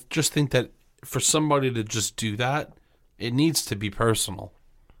 I just think that for somebody to just do that, it needs to be personal.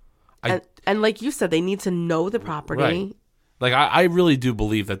 And like you said, they need to know the property. Right. Like, I really do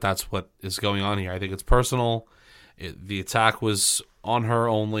believe that that's what is going on here. I think it's personal. The attack was on her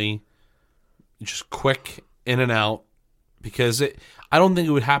only. Just quick in and out, because I don't think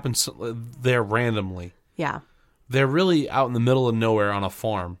it would happen there randomly. Yeah. They're really out in the middle of nowhere on a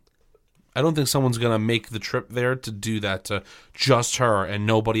farm. I don't think someone's going to make the trip there to do that to just her and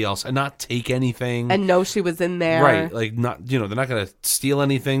nobody else and not take anything. And know she was in there. Right. Like, not, they're not going to steal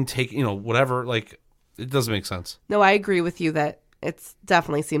anything, take, whatever. Like, it doesn't make sense. No, I agree with you that it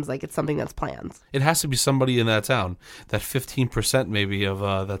definitely seems like it's something that's planned. It has to be somebody in that town. That 15% maybe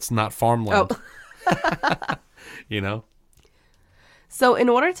of that's not farmland. Oh. So in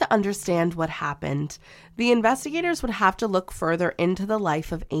order to understand what happened, the investigators would have to look further into the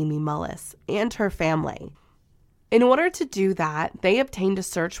life of Amy Mullis and her family. In order to do that, they obtained a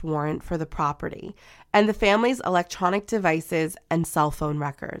search warrant for the property and the family's electronic devices and cell phone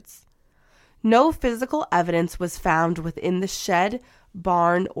records. No physical evidence was found within the shed,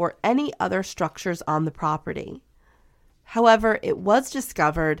 barn, or any other structures on the property. However, it was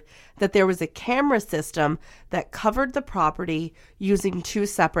discovered that there was a camera system that covered the property using two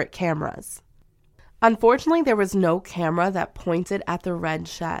separate cameras. Unfortunately, there was no camera that pointed at the red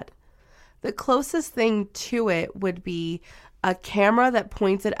shed. The closest thing to it would be a camera that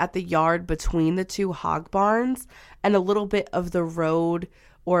pointed at the yard between the two hog barns and a little bit of the road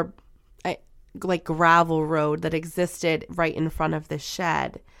or like gravel road that existed right in front of the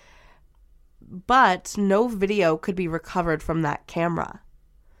shed. But no video could be recovered from that camera.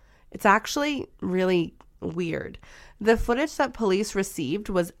 It's actually really weird. The footage that police received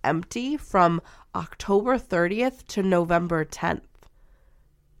was empty from October 30th to November 10th.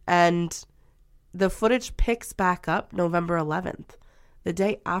 And the footage picks back up November 11th, the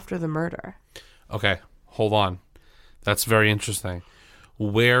day after the murder. Okay, hold on. That's very interesting.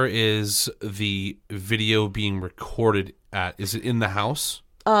 Where is the video being recorded at? Is it in the house?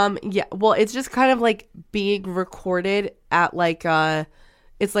 Yeah, well, it's just kind of like being recorded at like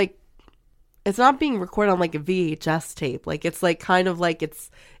it's not being recorded on like a VHS tape. Like it's like kind of like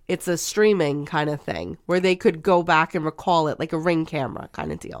it's a streaming kind of thing where they could go back and recall it, like a Ring camera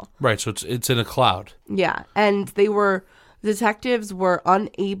kind of deal. Right, so it's in a cloud. Yeah, and detectives were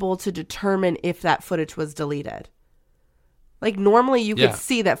unable to determine if that footage was deleted. Like normally you could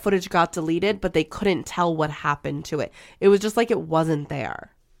see that footage got deleted, but they couldn't tell what happened to it. It was just like it wasn't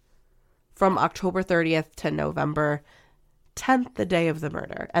there. From October 30th to November 10th, the day of the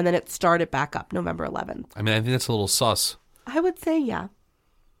murder. And then it started back up November 11th. I mean, I think that's a little sus. I would say, yeah.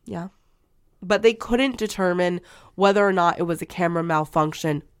 Yeah. but they couldn't determine whether or not it was a camera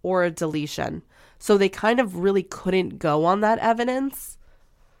malfunction or a deletion. So they kind of really couldn't go on that evidence.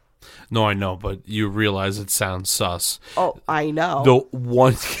 No, I know, but you realize it sounds sus. Oh, I know.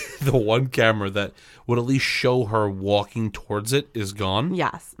 The one camera that would at least show her walking towards it is gone.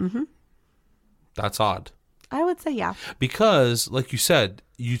 Yes. Mm-hmm. That's odd. I would say yeah. Because, like you said,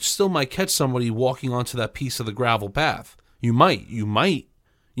 you still might catch somebody walking onto that piece of the gravel path. You might. You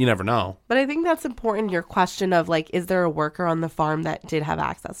never know. But I think that's important, your question of, like, is there a worker on the farm that did have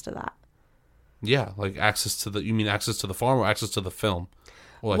access to that? Yeah, like you mean access to the farm or access to the film?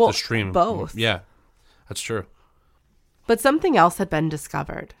 Or like Well, the stream? both. Yeah, that's true. But something else had been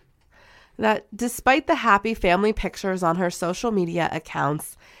discovered. That despite the happy family pictures on her social media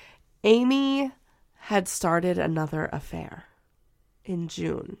accounts, Amy had started another affair in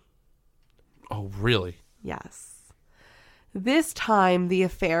June. Oh, really? Yes. This time, the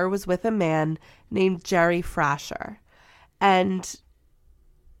affair was with a man named Jerry Frasher. And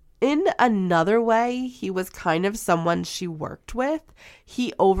in another way, he was kind of someone she worked with.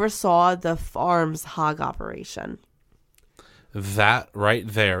 He oversaw the farm's hog operation. That right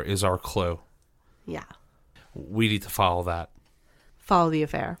there is our clue. Yeah. We need to follow that. Follow the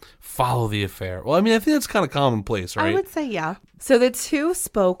affair. Follow the affair. Well, I mean, I think that's kind of commonplace, right? I would say yeah. So the two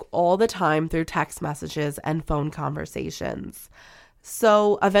spoke all the time through text messages and phone conversations.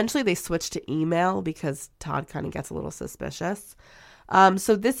 So eventually they switched to email because Todd kind of gets a little suspicious.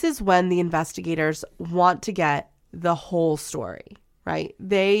 So this is when the investigators want to get the whole story, right?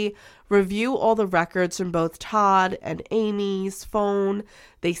 They review all the records from both Todd and Amy's phone.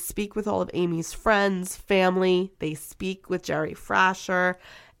 They speak with all of Amy's friends, family. They speak with Jerry Frasher,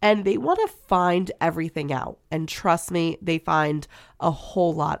 and they want to find everything out. And trust me, they find a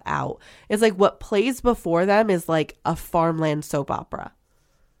whole lot out. It's like what plays before them is like a farmland soap opera.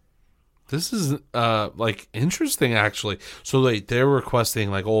 This is like interesting, actually. So they're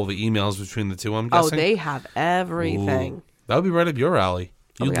requesting like all the emails between the two. I'm guessing. Oh, they have everything. Ooh, that would be right up your alley.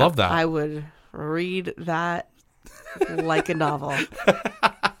 You'd love that. I would read that like a novel.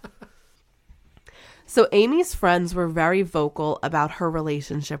 So Amy's friends were very vocal about her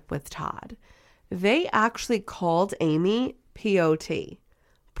relationship with Todd. They actually called Amy POT,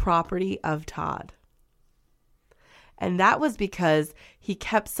 property of Todd. And that was because he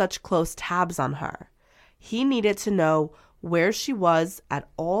kept such close tabs on her. He needed to know where she was at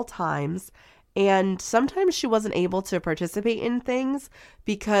all times, and sometimes she wasn't able to participate in things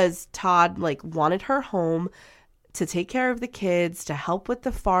because Todd wanted her home to take care of the kids, to help with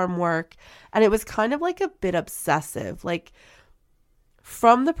the farm work, and it was kind of a bit obsessive.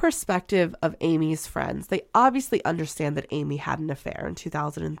 From the perspective of Amy's friends, they obviously understand that Amy had an affair in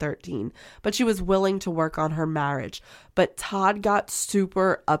 2013, but she was willing to work on her marriage. But Todd got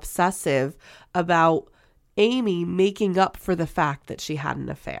super obsessive about Amy making up for the fact that she had an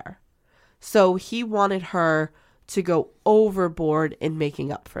affair. So he wanted her to go overboard in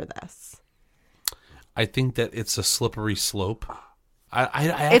making up for this. I think that it's a slippery slope. I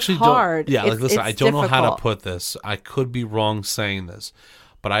actually it's hard. don't. Yeah, listen, I don't know how to difficult. put this. I could be wrong saying this,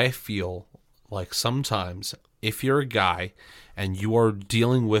 but I feel like sometimes if you're a guy and you are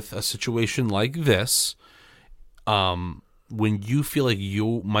dealing with a situation like this, when you feel like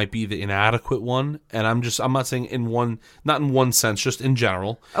you might be the inadequate one, and I'm not saying not in one sense, just in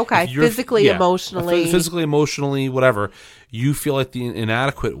general. Okay, physically, emotionally, whatever. You feel like the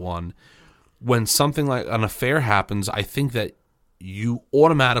inadequate one. When something like an affair happens, I think that you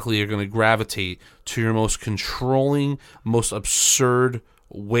automatically are going to gravitate to your most controlling, most absurd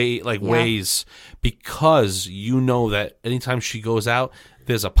ways, because you know that anytime she goes out,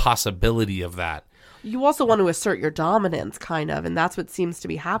 there's a possibility of that. You also want to assert your dominance, kind of, and that's what seems to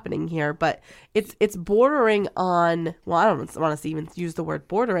be happening here. But it's bordering on, well, I don't want to even use the word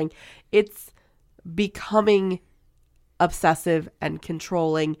bordering. It's becoming obsessive and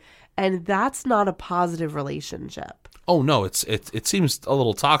controlling, and that's not a positive relationship. Oh no, it seems a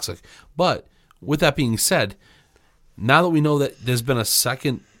little toxic. But with that being said, now that we know that there's been a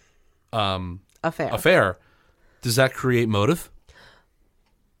second affair, does that create motive?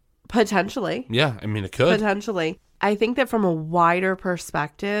 Potentially. Yeah, I mean, it could. Potentially. I think that from a wider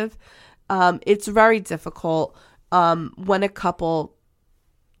perspective, it's very difficult when a couple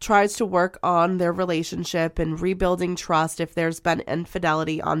tries to work on their relationship and rebuilding trust if there's been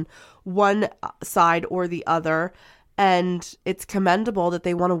infidelity on one side or the other. And it's commendable that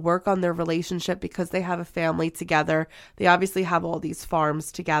they want to work on their relationship because they have a family together. They obviously have all these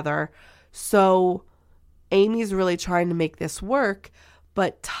farms together. So Amy's really trying to make this work,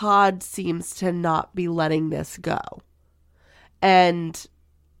 but Todd seems to not be letting this go. And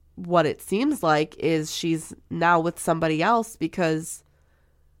what it seems like is she's now with somebody else because,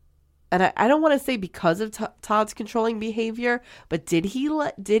 and I don't want to say because of Todd's controlling behavior, but did he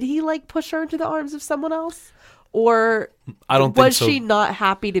like push her into the arms of someone else? Or I don't think so. Was she not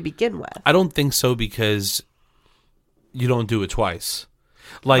happy to begin with? I don't think so, because you don't do it twice.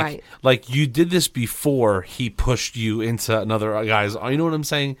 Like you did this before he pushed you into another guy's. You know what I'm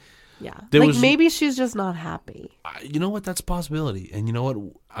saying? Yeah. Maybe she's just not happy. You know what? That's a possibility. And you know what?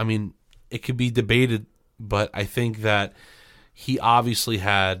 I mean, it could be debated, but I think that he obviously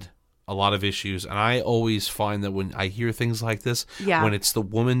had a lot of issues. And I always find that when I hear things like this, when it's the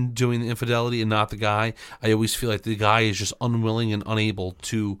woman doing the infidelity and not the guy, I always feel like the guy is just unwilling and unable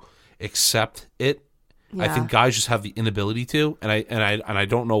to accept it. Yeah. I think guys just have the inability to, and I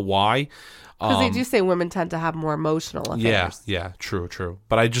don't know why. Because they do say women tend to have more emotional affairs. Yeah, true.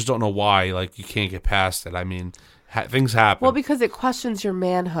 But I just don't know why. Like, you can't get past it. I mean, things happen. Well, because it questions your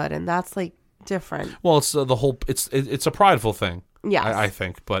manhood, and that's like different. Well, it's the whole. It's a prideful thing. Yeah, I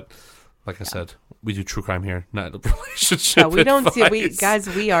think. But like I said, we do true crime here, not relationship. No, we don't advice. Guys,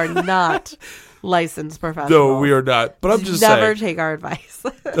 we are not licensed professionals. No, we are not. But I'm just saying. Never take our advice.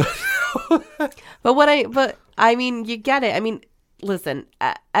 But I mean, you get it. I mean, listen,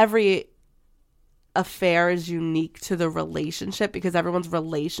 every affair is unique to the relationship because everyone's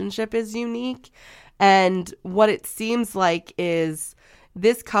relationship is unique. And what it seems like is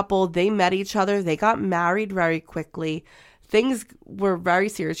this couple, they met each other. They got married very quickly. Things were very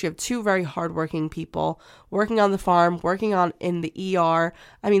serious. You have two very hardworking people working on the farm, working on in the ER.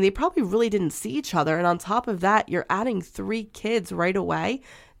 I mean, they probably really didn't see each other. And on top of that, you're adding 3 kids right away.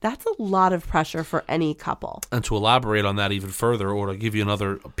 That's a lot of pressure for any couple. And to elaborate on that even further, or to give you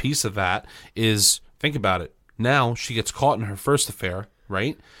another piece of that, is think about it. Now she gets caught in her first affair,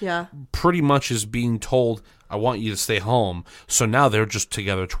 right? Yeah. Pretty much is being told, I want you to stay home. So now they're just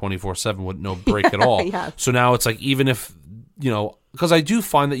together 24/7 with no break at all. Yes. So now it's like, even if, because I do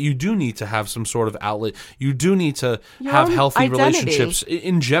find that you do need to have some sort of outlet. You do need to have healthy relationships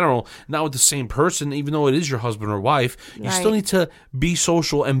in general, not with the same person, even though it is your husband or wife. You still need to be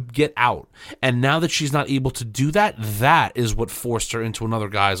social and get out. And now that she's not able to do that, that is what forced her into another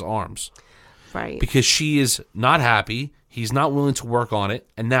guy's arms. Right. Because she is not happy. He's not willing to work on it.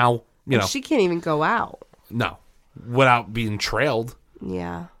 And now, she can't even go out. No. Without being trailed.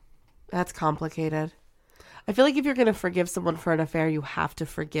 Yeah. That's complicated. I feel like if you're going to forgive someone for an affair, you have to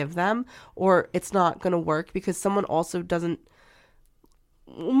forgive them, or it's not going to work because someone also doesn't.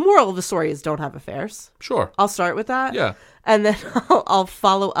 Moral of the story is don't have affairs. Sure. I'll start with that. Yeah. And then I'll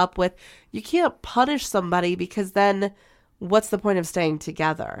follow up with, you can't punish somebody because then what's the point of staying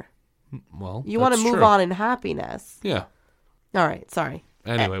together? Well, you want to move on in happiness. Yeah. All right. Sorry.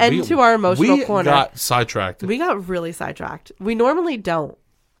 Anyway, to our emotional corner. We got sidetracked. We got really sidetracked. We normally don't.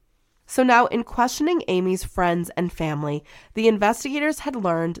 So now, in questioning Amy's friends and family, the investigators had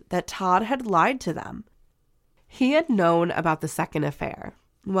learned that Todd had lied to them. He had known about the second affair.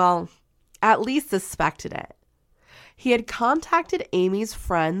 Well, at least suspected it. He had contacted Amy's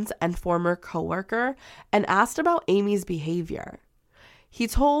friends and former coworker and asked about Amy's behavior. He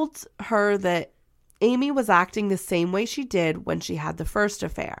told her that Amy was acting the same way she did when she had the first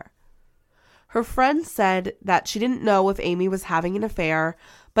affair. Her friend said that she didn't know if Amy was having an affair,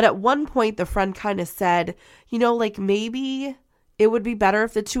 but at one point the friend kind of said, maybe it would be better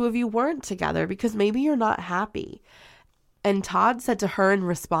if the two of you weren't together because maybe you're not happy. And Todd said to her in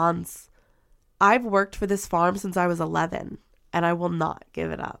response, I've worked for this farm since I was 11, and I will not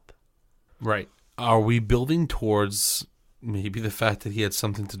give it up. Right. Are we building towards maybe the fact that he had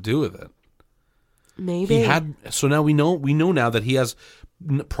something to do with it? Maybe. So now we know now that he has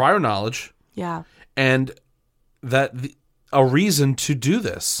prior knowledge. Yeah. And that a reason to do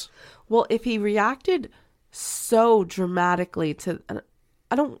this. Well, if he reacted so dramatically to,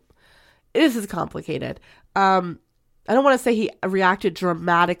 this is complicated. I don't want to say he reacted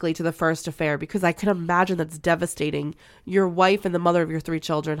dramatically to the first affair because I can imagine that's devastating. Your wife and the mother of your 3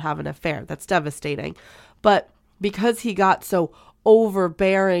 children have an affair. That's devastating. But because he got so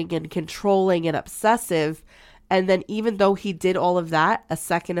overbearing and controlling and obsessive, and then even though he did all of that, a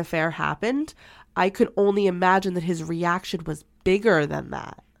second affair happened, I could only imagine that his reaction was bigger than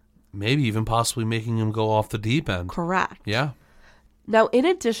that. Maybe even possibly making him go off the deep end. Correct. Yeah. Now, in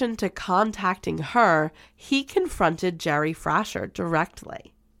addition to contacting her, he confronted Jerry Frasher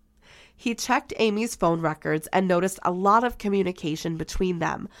directly. He checked Amy's phone records and noticed a lot of communication between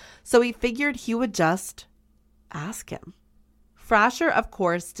them, so he figured he would just ask him. Frasher, of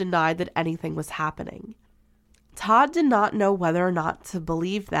course, denied that anything was happening. Todd did not know whether or not to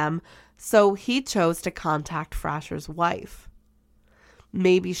believe them, so he chose to contact Frasher's wife.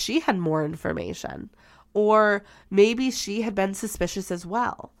 maybe she had more information, or maybe she had been suspicious as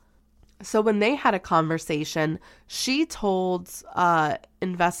well. So when they had a conversation, she told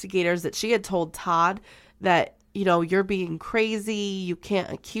investigators that she had told Todd that, you're being crazy, you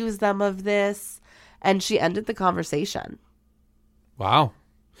can't accuse them of this, and she ended the conversation. Wow.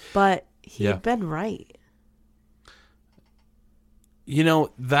 But he had been right.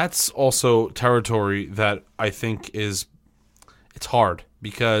 That's also territory that I think it's hard,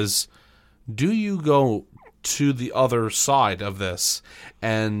 because do you go to the other side of this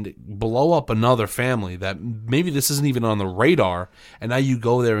and blow up another family that maybe this isn't even on the radar, and now you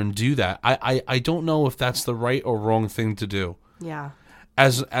go there and do that? I don't know if that's the right or wrong thing to do. Yeah.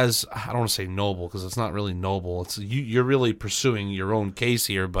 As I don't want to say noble, because it's not really noble. It's you're really pursuing your own case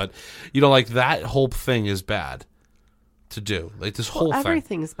here, but like that whole thing is bad to do. Like this whole thing.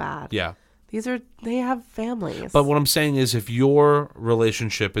 Everything's bad. Yeah. They have families. But what I'm saying is, if your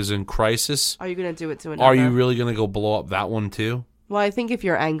relationship is in crisis, are you going to do it to another? Are you really going to go blow up that one too? Well, I think if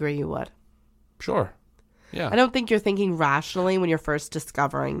you're angry, you would. Sure. Yeah. I don't think you're thinking rationally when you're first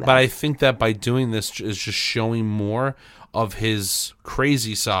discovering that. But I think that by doing this is just showing more of his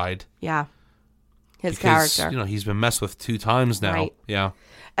crazy side. Yeah. His because, character. He's been messed with 2 times now. Right. Yeah.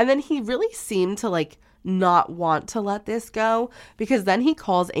 And then he really seemed to not want to let this go, because then he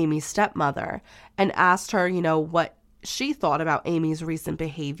calls Amy's stepmother and asked her, what she thought about Amy's recent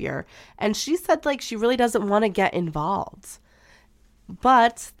behavior. And she said she really doesn't want to get involved.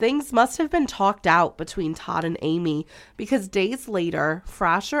 But things must have been talked out between Todd and Amy, because days later,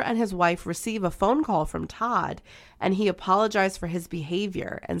 Frasher and his wife receive a phone call from Todd, and he apologized for his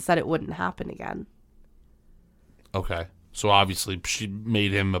behavior and said it wouldn't happen again. Okay. So obviously she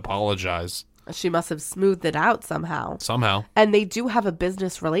made him apologize. She must have smoothed it out somehow. And they do have a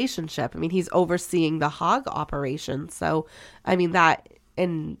business relationship. I mean, he's overseeing the hog operation. So, that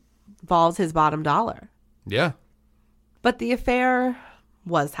involves his bottom dollar. Yeah. But the affair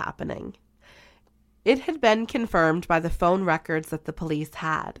was happening. It had been confirmed by the phone records that the police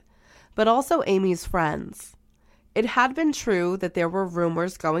had, but also Amy's friends. It had been true that there were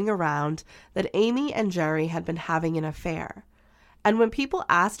rumors going around that Amy and Jerry had been having an affair. And when people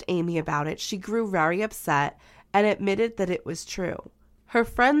asked Amy about it, she grew very upset and admitted that it was true. Her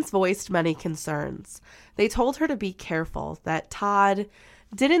friends voiced many concerns. They told her to be careful, that Todd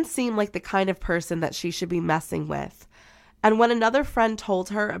didn't seem like the kind of person that she should be messing with. And when another friend told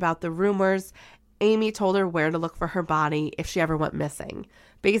her about the rumors, Amy told her where to look for her body if she ever went missing,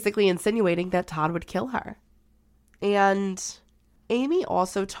 basically insinuating that Todd would kill her. And Amy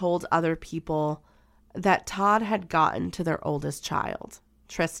also told other people that Todd had gotten to their oldest child,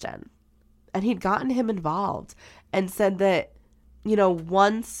 Tristan, and he'd gotten him involved, and said that,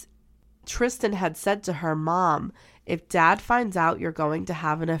 once Tristan had said to her, "Mom, if Dad finds out you're going to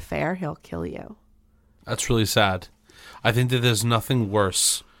have an affair, he'll kill you." That's really sad. I think that there's nothing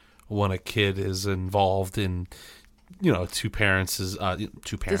worse when a kid is involved in, two parents.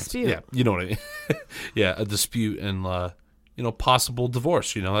 Dispute. Yeah, you know what I mean. Yeah, a dispute and possible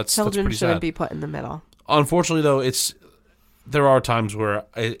divorce. That's Children pretty shouldn't sad. be put in the middle. Unfortunately, though, there are times where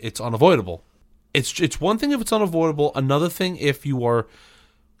it's unavoidable. It's one thing if it's unavoidable. Another thing if you are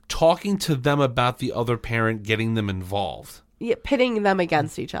talking to them about the other parent, getting them involved. Yeah, pitting them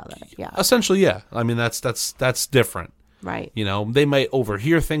against each other. Yeah. Essentially, yeah. I mean, that's different. Right. They might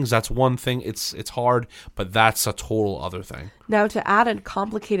overhear things. That's one thing. It's hard, but that's a total other thing. Now, to add a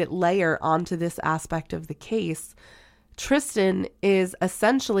complicated layer onto this aspect of the case, Tristan is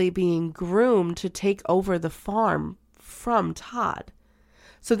essentially being groomed to take over the farm from Todd.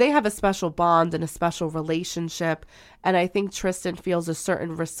 So they have a special bond and a special relationship, and I think Tristan feels a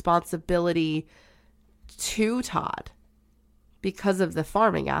certain responsibility to Todd because of the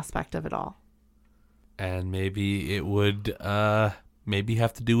farming aspect of it all. And maybe it would maybe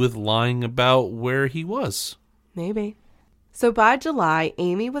have to do with lying about where he was. Maybe. So by July,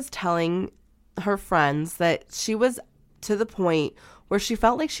 Amy was telling her friends that she was to the point where she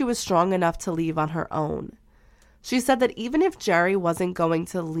felt like she was strong enough to leave on her own. She said that even if Jerry wasn't going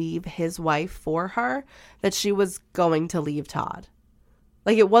to leave his wife for her, that she was going to leave Todd.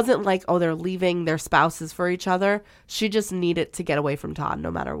 It wasn't like, oh, they're leaving their spouses for each other. She just needed to get away from Todd no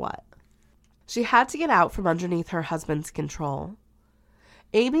matter what. She had to get out from underneath her husband's control.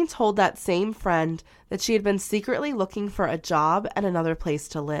 Amy told that same friend that she had been secretly looking for a job and another place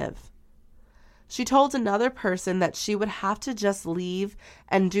to live. She told another person that she would have to just leave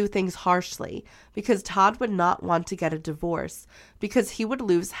and do things harshly because Todd would not want to get a divorce because he would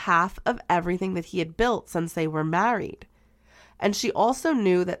lose half of everything that he had built since they were married. And she also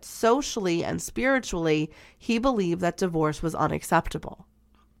knew that socially and spiritually, he believed that divorce was unacceptable.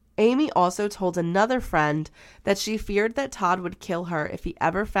 Amy also told another friend that she feared that Todd would kill her if he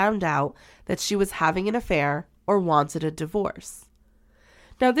ever found out that she was having an affair or wanted a divorce.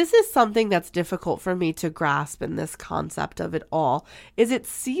 Now, this is something that's difficult for me to grasp in this concept of it all, is it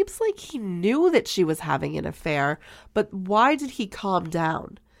seems like he knew that she was having an affair, but why did he calm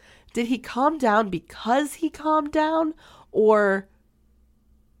down? Did he calm down because he calmed down, or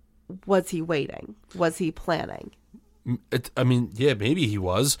was he waiting? Was he planning? Yeah, maybe he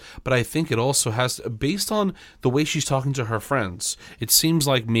was, but I think it also has, based on the way she's talking to her friends, it seems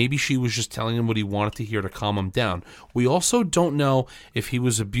like maybe she was just telling him what he wanted to hear to calm him down. We also don't know if he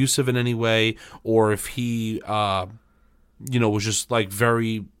was abusive in any way, or if he, was just like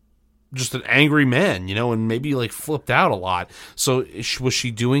just an angry man, and maybe like flipped out a lot. So was she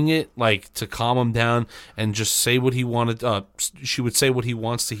doing it like to calm him down and just say what he wanted? She would say what he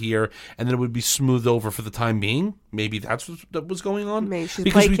wants to hear, and then it would be smoothed over for the time being. Maybe that's what was going on. Maybe she's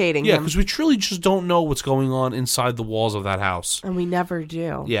placating him. Yeah, because we truly just don't know what's going on inside the walls of that house. And we never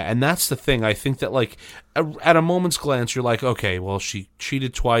do. Yeah, and that's the thing. I think that like at a moment's glance, you're like, okay, well, she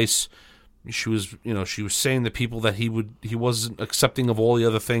cheated twice. She was saying to people that he wasn't accepting of all the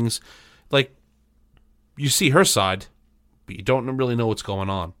other things. Like, you see her side, but you don't really know what's going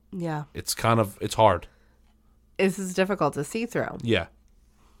on. Yeah. It's hard. This is difficult to see through. Yeah.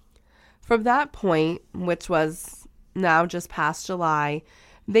 From that point, which was now just past July,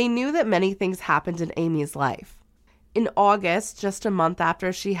 they knew that many things happened in Amy's life. In August, just a month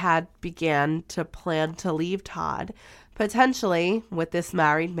after she had began to plan to leave Todd, potentially with this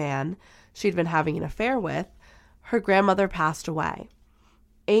married man she'd been having an affair with, her grandmother passed away.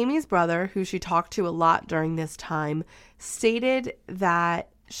 Amy's brother, who she talked to a lot during this time, stated that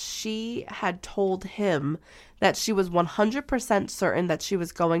she had told him that she was 100% certain that she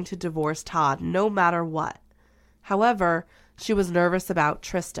was going to divorce Todd no matter what. However, she was nervous about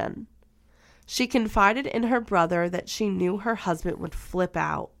Tristan. She confided in her brother that she knew her husband would flip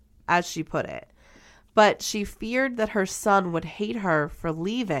out, as she put it, but she feared that her son would hate her for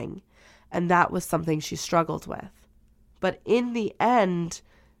leaving, and that was something she struggled with. But in the end,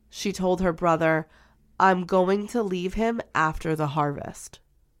 she told her brother, "I'm going to leave him after the harvest."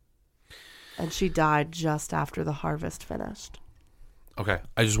 And she died just after the harvest finished. Okay,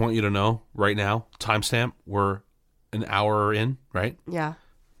 I just want you to know right now, timestamp, we're an hour in, right? Yeah.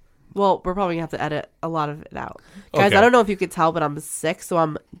 Well, we're probably going to have to edit a lot of it out. Guys, Okay. I don't know if you could tell, but I'm sick, so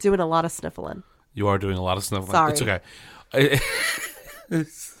I'm doing a lot of sniffling. You are doing a lot of sniffling. Sorry. It's okay.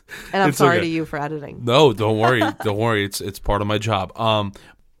 And I'm It's sorry okay. to you for editing. No, don't worry. Don't worry. It's part of my job.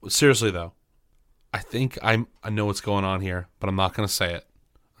 Seriously though, I think I know what's going on here, but I'm not going to say it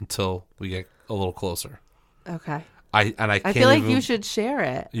until we get a little closer. Okay. I I feel like you should share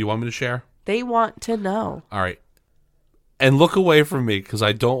it. You want me to share? They want to know. All right. And look away from me because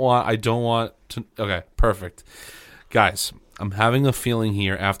I don't want to. Okay, perfect. Guys, I'm having a feeling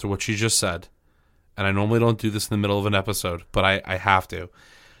here after what you just said, and I normally don't do this in the middle of an episode, but I have to.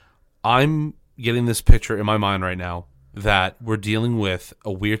 I'm getting this picture in my mind right now that we're dealing with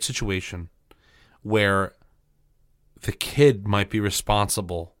a weird situation where the kid might be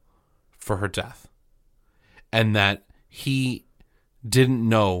responsible for her death, and that he didn't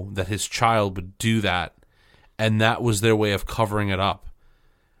know that his child would do that, and that was their way of covering it up.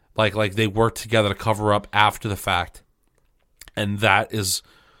 Like they worked together to cover up after the fact, and that is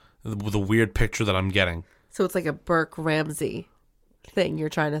the weird picture that I'm getting. So it's like a Burke Ramsey thing you're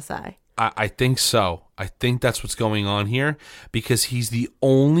trying to say. I think so. I think that's what's going on here, because he's the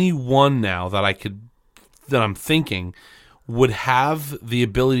only one now that I'm thinking would have the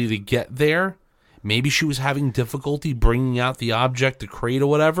ability to get there. Maybe she was having difficulty bringing out the object, the crate or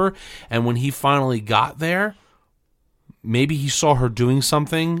whatever, and when he finally got there, maybe he saw her doing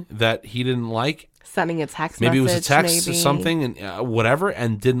something that he didn't like. Sending a text maybe message. It was a text maybe. or something, and whatever,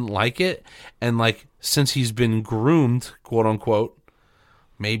 and didn't like it. And like, since he's been groomed, quote unquote,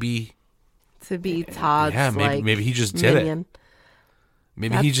 maybe to be Todd's maybe he just did minion. it.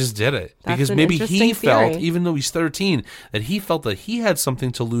 Maybe he just did it That's because an maybe he interesting felt, theory. even though he's 13, that he felt that he had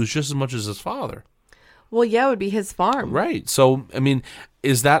something to lose just as much as his father. Well, yeah, it would be his farm. Right. So, I mean,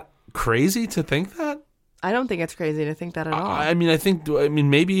 is that crazy to think that? I don't think it's crazy to think that at all. I mean,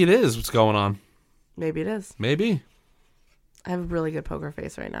 maybe it is what's going on. Maybe it is. Maybe. I have a really good poker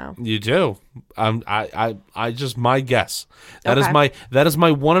face right now. You do. I just, my guess. That Okay. is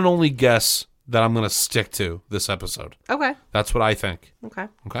my one and only guess that I'm going to stick to this episode. Okay. That's what I think. Okay.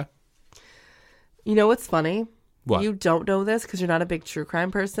 Okay. You know what's funny? What? You don't know this because you're not a big true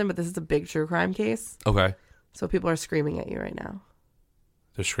crime person, but this is a big true crime case. Okay. So people are screaming at you right now.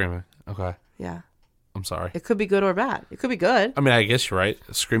 They're screaming. Okay. Yeah. I'm sorry. It could be good or bad. It could be good. I mean, I guess you're right.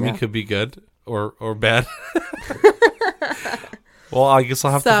 Screaming could be good or bad. Well, I guess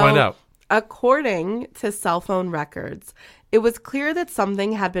I'll have to find out. According to cell phone records, it was clear that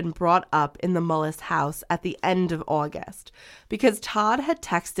something had been brought up in the Mullis house at the end of August because Todd had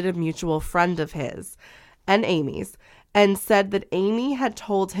texted a mutual friend of his and Amy's and said that Amy had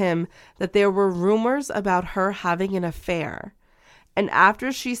told him that there were rumors about her having an affair. And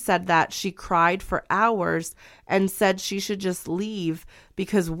after she said that, she cried for hours and said she should just leave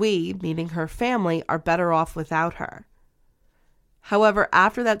because we, meaning her family, are better off without her. However,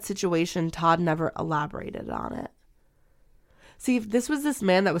 after that situation, Todd never elaborated on it. See, if this was this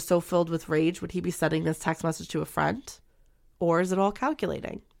man that was so filled with rage, would he be sending this text message to a friend? Or is it all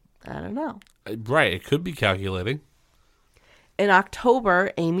calculating? I don't know. Right, it could be calculating. In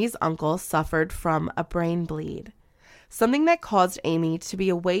October, Amy's uncle suffered from a brain bleed, something that caused Amy to be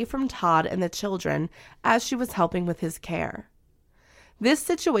away from Todd and the children as she was helping with his care. This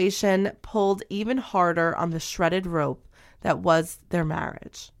situation pulled even harder on the shredded rope that was their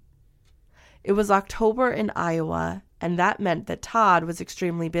marriage. It was October in Iowa, and that meant that Todd was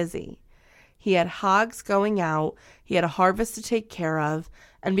extremely busy. He had hogs going out, he had a harvest to take care of,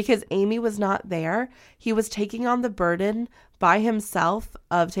 and because Amy was not there, he was taking on the burden by himself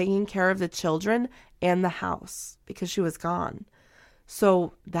of taking care of the children and the house because she was gone.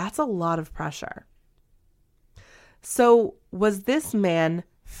 So that's a lot of pressure. So was this man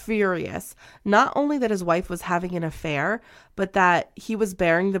furious, not only that his wife was having an affair, but that he was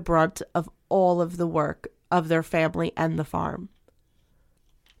bearing the brunt of all of the work of their family and the farm?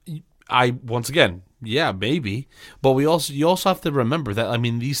 Once again, yeah, maybe. But you also have to remember that, I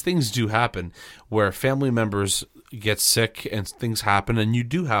mean, these things do happen where family members get sick and things happen and you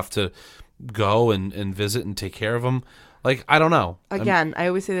do have to go and visit and take care of them. Like, I don't know. Again, I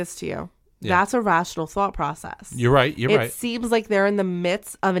always say this to you. Yeah. That's a rational thought process. You're right. It seems like they're in the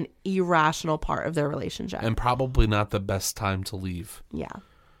midst of an irrational part of their relationship. And probably not the best time to leave. Yeah.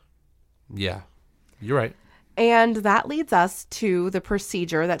 Yeah. You're right. And that leads us to the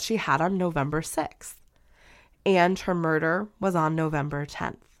procedure that she had on November 6th. And her murder was on November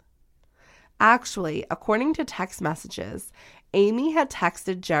 10th. Actually, according to text messages, Amy had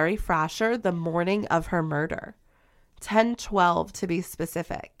texted Jerry Frasher the morning of her murder. 10:12 to be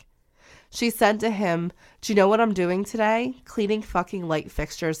specific. She said to him, "Do you know what I'm doing today? Cleaning fucking light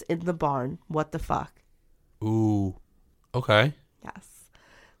fixtures in the barn. What the fuck?" Ooh. Okay. Yes.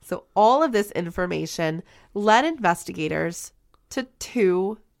 So all of this information led investigators to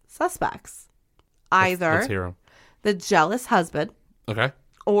two suspects. Either Let's hear 'em. the jealous husband Okay.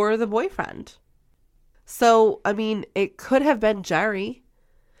 or the boyfriend. So, I mean, it could have been Jerry.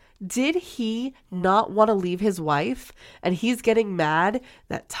 Did he not want to leave his wife? And he's getting mad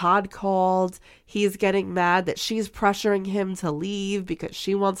that Todd called. He's getting mad that she's pressuring him to leave because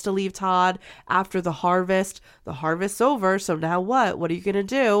she wants to leave Todd after the harvest. The harvest's over, so now what? What are you going to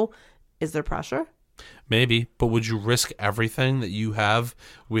do? Is there pressure? Maybe, but would you risk everything that you have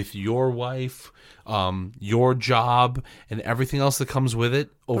with your wife, your job, and everything else that comes with it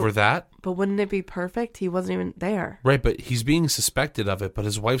over that? But wouldn't it be perfect? He wasn't even there. Right, but he's being suspected of it, but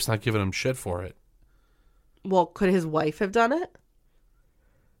his wife's not giving him shit for it. Well, could his wife have done it?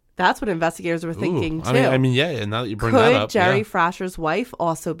 That's what investigators were thinking, too. I mean, yeah, and now that you bring that up. Could Jerry yeah. Frasher's wife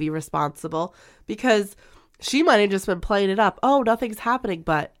also be responsible? Because she might have just been playing it up. Oh, nothing's happening,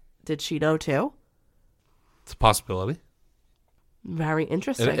 but did she know, too? It's a possibility. Very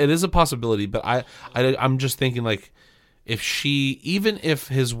interesting. It is a possibility, but I'm just thinking, like, even if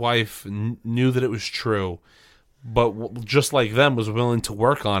his wife knew that it was true, but just like them was willing to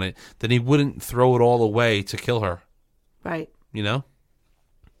work on it, then he wouldn't throw it all away to kill her. Right. You know?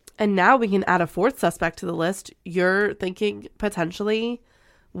 And now we can add a fourth suspect to the list. You're thinking potentially,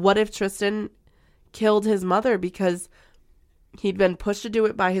 what if Tristan killed his mother because he'd been pushed to do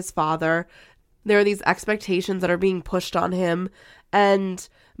it by his father? There are these expectations that are being pushed on him, and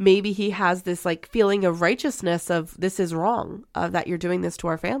maybe he has this like feeling of righteousness of this is wrong, that you're doing this to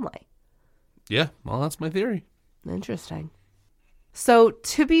our family. Yeah, well, that's my theory. Interesting. So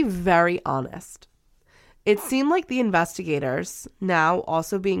to be very honest, it seemed like the investigators, now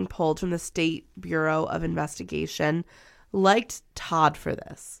also being pulled from the State Bureau of Investigation, liked Todd for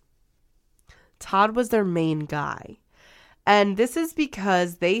this. Todd was their main guy. And this is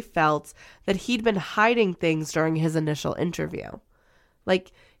because they felt that he'd been hiding things during his initial interview.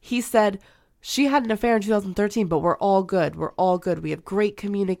 Like, he said, she had an affair in 2013, but we're all good. We're all good. We have great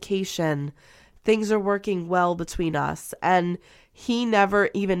communication. Things are working well between us. And he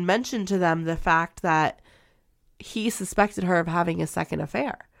never even mentioned to them the fact that he suspected her of having a second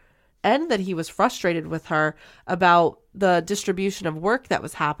affair, and that he was frustrated with her about the distribution of work that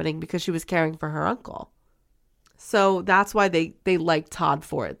was happening because she was caring for her uncle. So that's why they liked Todd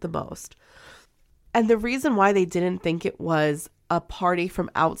for it the most. And the reason why they didn't think it was a party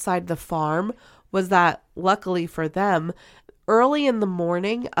from outside the farm was that, luckily for them, early in the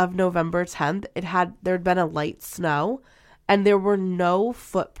morning of November 10th, there'd been a light snow, and there were no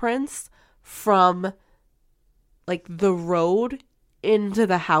footprints from like the road into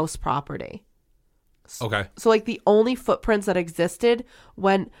the house property. Okay. So like the only footprints that existed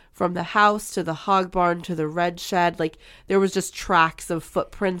went from the house to the hog barn to the red shed. Like there was just tracks of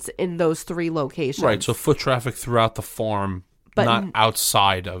footprints in those 3 locations. Right. So foot traffic throughout the farm, but not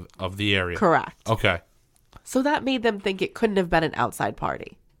outside of the area. Correct. Okay. So that made them think it couldn't have been an outside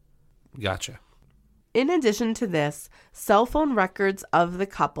party. Gotcha. In addition to this, cell phone records of the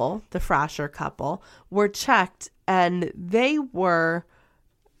couple, the Frasher couple, were checked, and they were,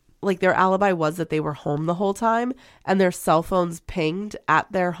 like, their alibi was that they were home the whole time, and their cell phones pinged at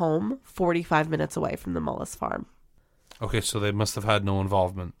their home 45 minutes away from the Mullis farm. Okay, so they must have had no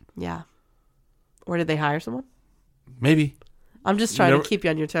involvement. Yeah. Or did they hire someone? Maybe. I'm just trying to keep you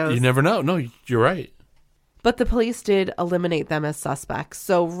on your toes. You never know. No, you're right. But the police did eliminate them as suspects.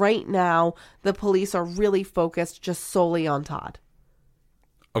 So right now, the police are really focused just solely on Todd.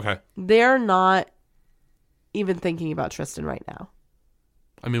 Okay. They're not even thinking about Tristan right now.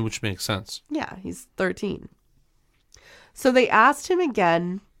 I mean, which makes sense. Yeah, he's 13. So they asked him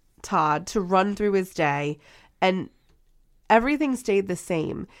again, Todd, to run through his day, and everything stayed the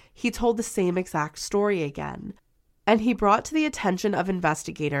same. He told the same exact story again. And he brought to the attention of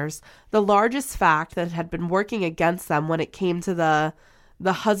investigators the largest fact that had been working against them when it came to the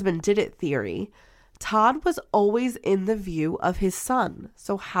husband did it theory. Todd was always in the view of his son,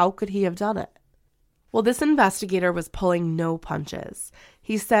 so how could he have done it? Well, this investigator was pulling no punches.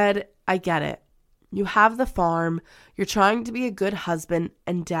 He said, I get it. You have the farm, you're trying to be a good husband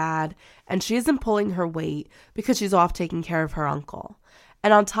and dad, and she isn't pulling her weight because she's off taking care of her uncle.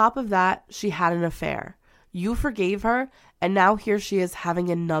 And on top of that, she had an affair. You forgave her, and now here she is having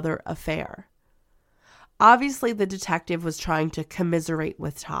another affair. Obviously, the detective was trying to commiserate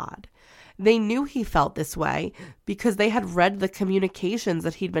with Todd. They knew he felt this way because they had read the communications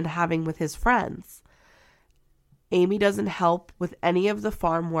that he'd been having with his friends. Amy doesn't help with any of the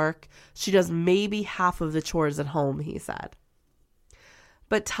farm work. She does maybe half of the chores at home, he said.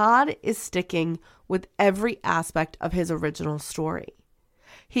 But Todd is sticking with every aspect of his original story.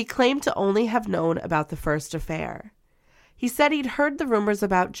 He claimed to only have known about the first affair. He said he'd heard the rumors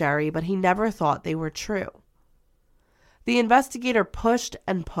about Jerry, but he never thought they were true. The investigator pushed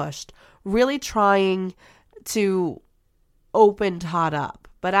and pushed, really trying to open Todd up.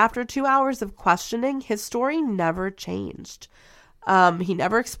 But after 2 hours of questioning, his story never changed. He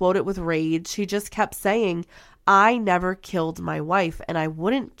never exploded with rage. He just kept saying, I never killed my wife, and I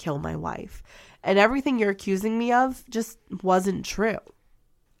wouldn't kill my wife. And everything you're accusing me of just wasn't true.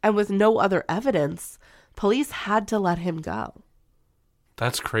 And with no other evidence, police had to let him go.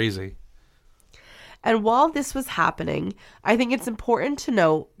 That's crazy. And while this was happening, I think it's important to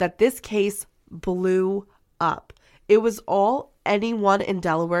note that this case blew up. It was all anyone in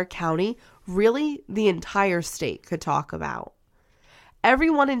Delaware County, really the entire state, could talk about.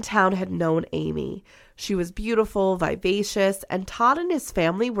 Everyone in town had known Amy. She was beautiful, vivacious, and Todd and his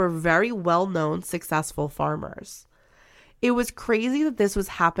family were very well-known, successful farmers. It was crazy that this was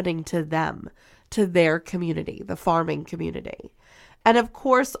happening to them, to their community, the farming community. And of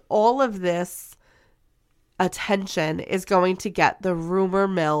course, all of this attention is going to get the rumor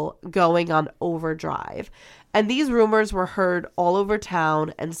mill going on overdrive. And these rumors were heard all over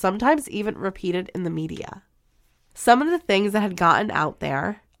town and sometimes even repeated in the media. Some of the things that had gotten out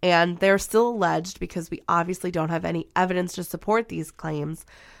there, and they're still alleged because we obviously don't have any evidence to support these claims,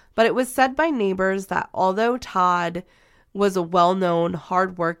 but it was said by neighbors that although Todd was a well-known,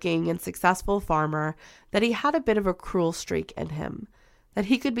 hard-working, and successful farmer, that he had a bit of a cruel streak in him, that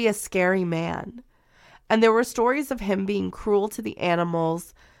he could be a scary man. And there were stories of him being cruel to the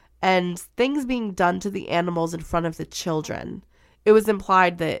animals and things being done to the animals in front of the children. It was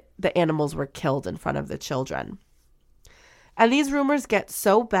implied that the animals were killed in front of the children. And these rumors get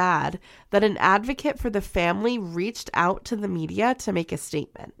so bad that an advocate for the family reached out to the media to make a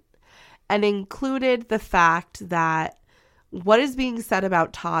statement and included the fact that what is being said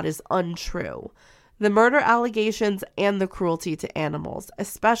about Todd is untrue. The murder allegations and the cruelty to animals,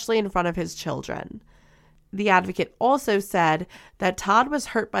 especially in front of his children. The advocate also said that Todd was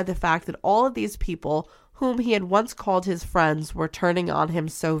hurt by the fact that all of these people, whom he had once called his friends, were turning on him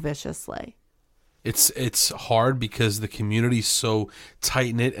so viciously. It's hard because the community's so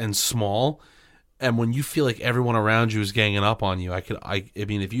tight-knit and small, and when you feel like everyone around you is ganging up on you, I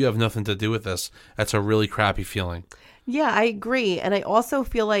mean, if you have nothing to do with this, that's a really crappy feeling. Yeah, I agree. And I also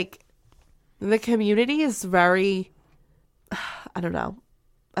feel like the community is very, I don't know.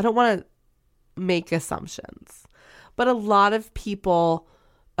 I don't want to make assumptions, but a lot of people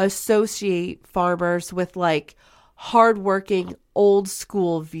associate farmers with like hardworking, old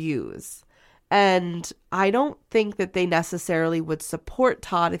school views. And I don't think that they necessarily would support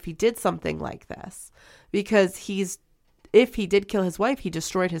Todd if he did something like this, because if he did kill his wife, he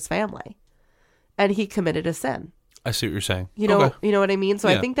destroyed his family and he committed a sin. I see what you're saying. You know, Okay. you know what I mean? So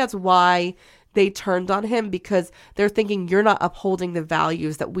Yeah. I think that's why they turned on him, because they're thinking you're not upholding the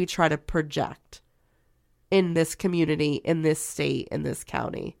values that we try to project in this community, in this state, in this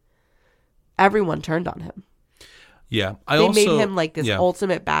county. Everyone turned on him. Yeah. They made him like this yeah.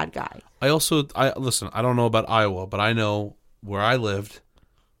 ultimate bad guy. I listen, I don't know about Iowa, but I know where I lived,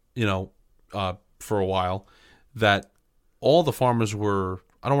 for a while, that all the farmers were,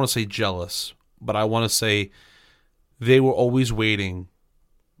 I don't want to say jealous, but I want to say they were always waiting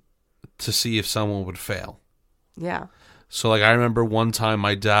to see if someone would fail. Yeah. So like, I remember one time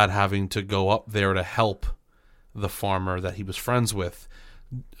my dad having to go up there to help the farmer that he was friends with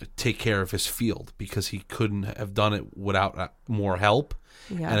take care of his field because he couldn't have done it without more help.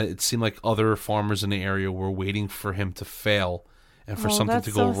 Yeah. And it seemed like other farmers in the area were waiting for him to fail and for something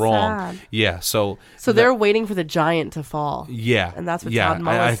to go so wrong. sad. Yeah. So they're waiting for the giant to fall. yeah. And that's what yeah, Todd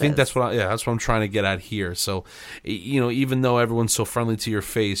Mullis I think is. that's what I'm trying to get at here. So, even though everyone's so friendly to your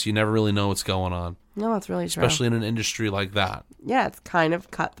face, you never really know what's going on, No, that's really true. especially in an industry like that. Yeah, it's kind of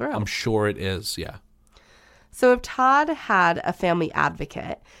cutthroat. I'm sure it is. Yeah. So if Todd had a family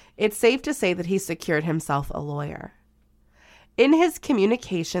advocate, it's safe to say that he secured himself a lawyer. In his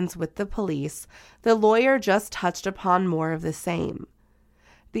communications with the police, the lawyer just touched upon more of the same.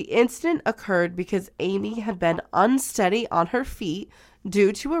 The incident occurred because Amy had been unsteady on her feet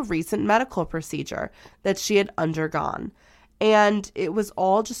due to a recent medical procedure that she had undergone, and it was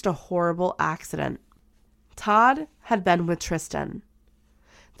all just a horrible accident. Todd had been with Tristan.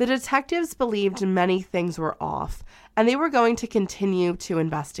 The detectives believed many things were off, and they were going to continue to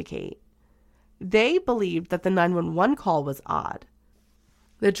investigate. They believed that the 911 call was odd.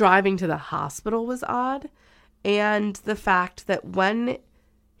 The driving to the hospital was odd, and the fact that when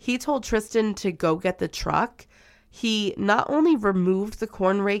he told Tristan to go get the truck, he not only removed the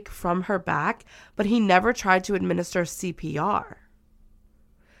corn rake from her back, but he never tried to administer CPR.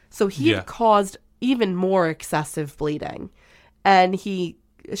 So he had caused even more excessive bleeding, and she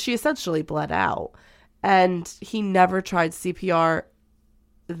essentially bled out, and he never tried CPR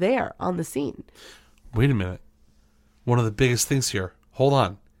there on the scene. Wait a minute. One of the biggest things here. Hold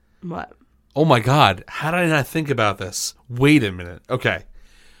on. What? Oh my God. How did I not think about this? Wait a minute. Okay.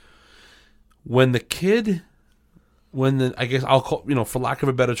 I guess I'll call, for lack of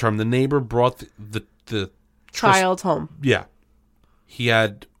a better term, the neighbor brought the Child home. Yeah. He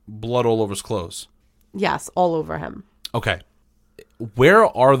had blood all over his clothes. Yes, all over him. Okay. Where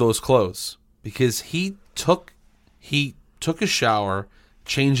are those clothes? Because he took a shower,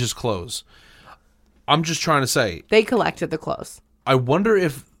 changed his clothes. I'm just trying to say. They collected the clothes. I wonder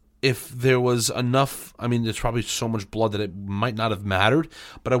if there was enough. I mean, there's probably so much blood that it might not have mattered.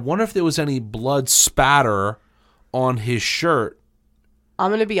 But I wonder if there was any blood spatter on his shirt.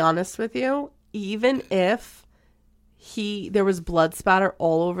 I'm going to be honest with you. Even if there was blood spatter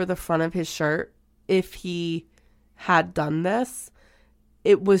all over the front of his shirt, if he had done this,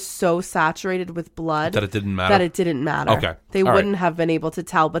 it was so saturated with blood That it didn't matter? Okay. They All wouldn't right. have been able to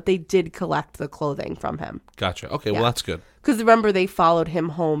tell, but they did collect the clothing from him. Gotcha. Okay, Yeah. well, that's good. Because remember, they followed him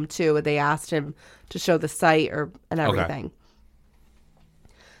home too, and they asked him to show the site and everything. Okay.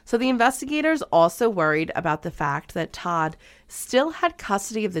 So the investigators also worried about the fact that Todd still had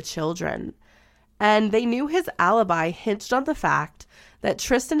custody of the children, and they knew his alibi hinged on the fact that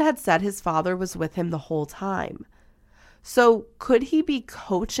Tristan had said his father was with him the whole time. So could he be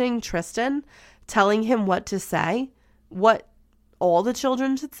coaching Tristan, telling him what to say, what all the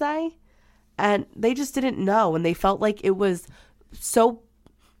children should say? And they just didn't know, and they felt like it was so...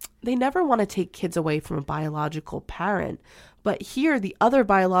 They never want to take kids away from a biological parent, but here the other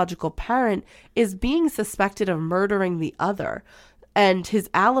biological parent is being suspected of murdering the other, and his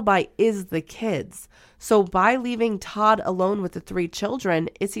alibi is the kids. So by leaving Todd alone with the 3 children,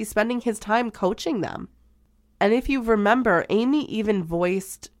 is he spending his time coaching them? And if you remember, Amy even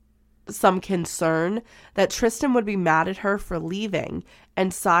voiced some concern that Tristan would be mad at her for leaving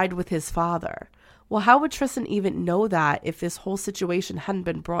and side with his father. Well, how would Tristan even know that if this whole situation hadn't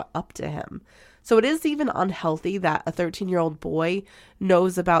been brought up to him? So it is even unhealthy that a 13-year-old boy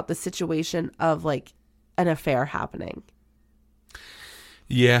knows about the situation of like an affair happening.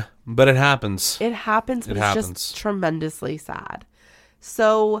 Yeah, but it happens. It happens, but It it's happens. just tremendously sad.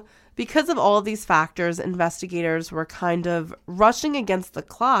 So because of all of these factors, investigators were kind of rushing against the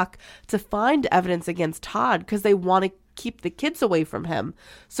clock to find evidence against Todd because they want to keep the kids away from him.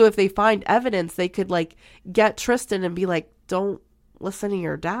 So if they find evidence, they could like get Tristan and be like, don't listen to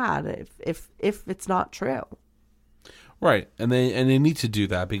your dad if it's not true. Right. And they need to do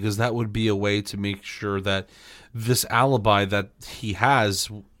that because that would be a way to make sure that this alibi that he has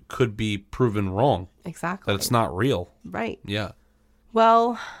could be proven wrong. Exactly. That it's not real. Right. Yeah.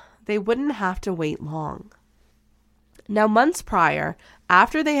 Well, they wouldn't have to wait long. Now, months prior,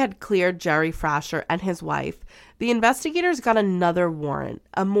 after they had cleared Jerry Frasher and his wife, the investigators got another warrant,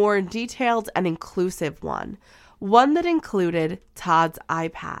 a more detailed and inclusive one that included Todd's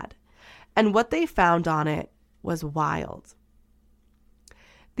iPad. And what they found on it was wild.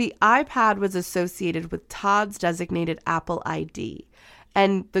 The iPad was associated with Todd's designated Apple ID,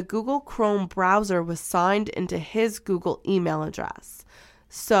 and the Google Chrome browser was signed into his Google email address.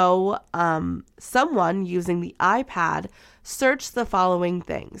 So, someone using the iPad searched the following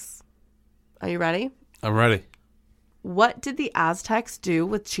things. Are you ready? I'm ready. What did the Aztecs do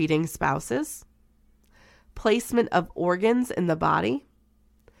with cheating spouses? Placement of organs in the body.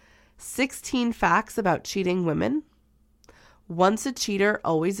 16 facts about cheating women. Once a cheater,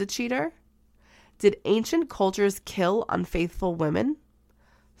 always a cheater. Did ancient cultures kill unfaithful women?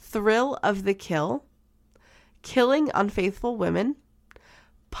 Thrill of the kill. Killing unfaithful women.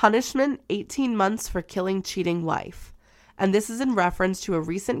 Punishment 18 months for killing cheating wife. And this is in reference to a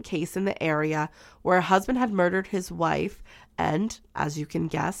recent case in the area where a husband had murdered his wife and, as you can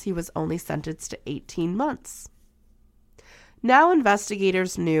guess, he was only sentenced to 18 months. Now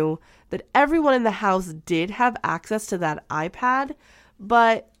investigators knew that everyone in the house did have access to that iPad,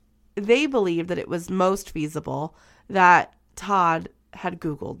 but they believed that it was most feasible that Todd had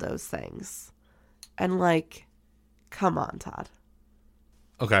Googled those things. And like, come on, Todd.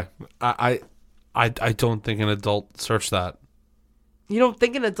 Okay. I don't think an adult searched that. You don't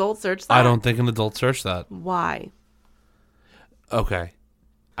think an adult searched that? I don't think an adult searched that. Why? Okay.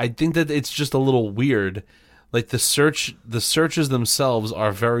 I think that it's just a little weird. Like the searches themselves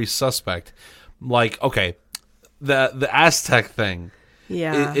are very suspect. Like, okay, the Aztec thing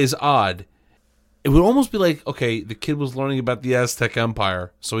is odd. It would almost be like, okay, the kid was learning about the Aztec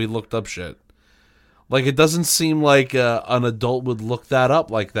Empire, so he looked up shit. Like, it doesn't seem like an adult would look that up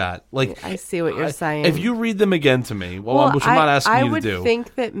like that. Like, I see what you're saying. If you read them again to me, which I'm not asking you to do. I would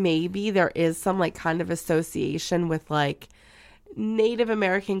think that maybe there is some like kind of association with like Native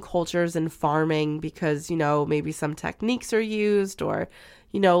American cultures and farming because, you know, maybe some techniques are used or,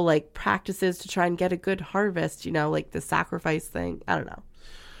 you know, like practices to try and get a good harvest, you know, like the sacrifice thing. I don't know.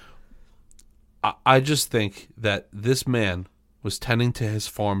 I just think that this man was tending to his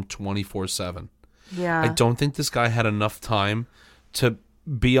farm 24/7. Yeah. I don't think this guy had enough time to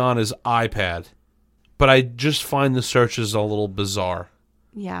be on his iPad, but I just find the searches a little bizarre.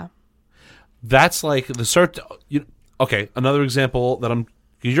 Yeah. That's like the search. Okay, another example that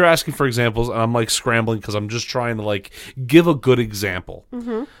you're asking for examples, and I'm like scrambling because I'm just trying to like give a good example.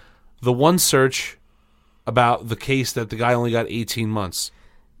 Mm-hmm. The one search about the case that the guy only got 18 months.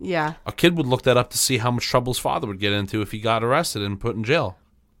 Yeah. A kid would look that up to see how much trouble his father would get into if he got arrested and put in jail.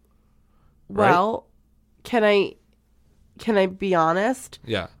 Well, can I be honest?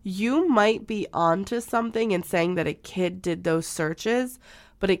 Yeah. You might be onto something in saying that a kid did those searches,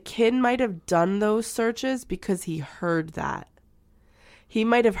 but a kid might have done those searches because he heard that. He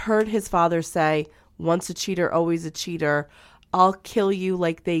might have heard his father say, once a cheater, always a cheater. I'll kill you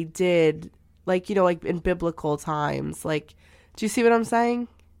like they did, like, you know, like in biblical times. Like, do you see what I'm saying?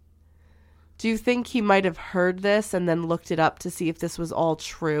 Do you think he might have heard this and then looked it up to see if this was all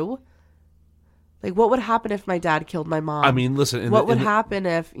true? Like, what would happen if my dad killed my mom? I mean, listen. What would happen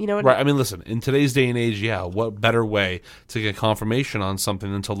if, you know what? Right. I mean, listen, in today's day and age, yeah, what better way to get confirmation on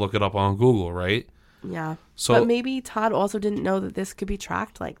something than to look it up on Google, right? Yeah. So, but maybe Todd also didn't know that this could be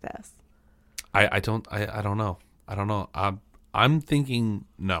tracked like this. I don't know. I don't know. I'm thinking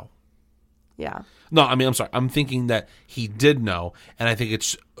no. Yeah. No, I mean, I'm sorry. I'm thinking that he did know, and I think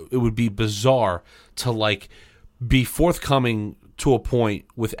it would be bizarre to like be forthcoming to a point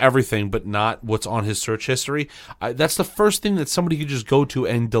with everything, but not what's on his search history. That's the first thing that somebody could just go to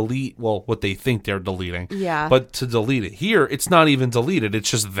and delete. Well, what they think they're deleting. Yeah. But to delete it here, it's not even deleted.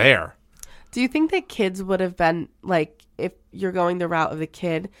 It's just there. Do you think that kids would have been like, if you're going the route of the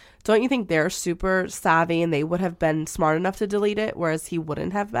kid, don't you think they're super savvy and they would have been smart enough to delete it, whereas he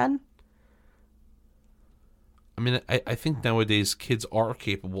wouldn't have been? I mean, I think nowadays kids are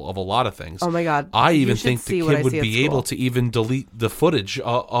capable of a lot of things. Oh my God. I You even should think see the what I kid would see at be able school. to even delete the footage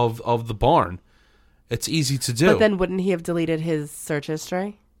of the barn. It's easy to do. But then wouldn't he have deleted his search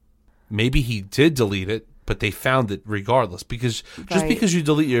history? Maybe he did delete it, but they found it regardless. Because just Right. because you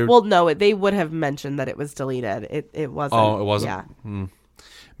delete your... Well, no, they would have mentioned that it was deleted. It wasn't. Oh, it wasn't? Yeah.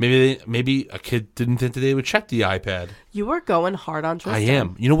 Maybe a kid didn't think that they would check the iPad. You were going hard on Tristan. I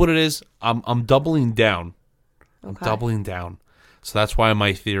am. You know what it is? I'm doubling down. I'm Okay. doubling down. So that's why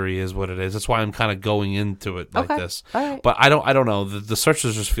my theory is what it is. That's why I'm kind of going into it like Okay. this. All right. But I don't know. The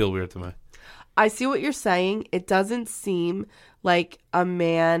searches just feel weird to me. I see what you're saying. It doesn't seem like a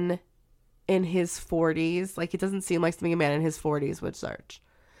man in his 40s. Like, it doesn't seem like something a man in his 40s would search.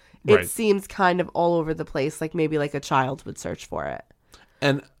 Right. It seems kind of all over the place, like maybe like a child would search for it.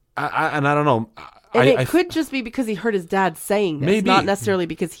 And I don't know. And I it could just be because he heard his dad saying this, Maybe. not necessarily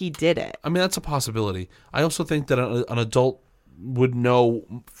because he did it. I mean, that's a possibility. I also think that an adult would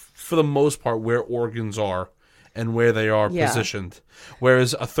know, for the most part, where organs are and where they are Yeah. positioned.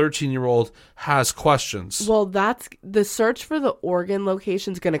 Whereas a 13-year-old has questions. Well, that's the search for the organ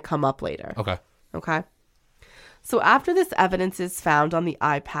location is going to come up later. Okay. Okay. So after this evidence is found on the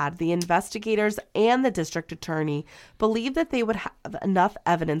iPad, the investigators and the district attorney believed that they would have enough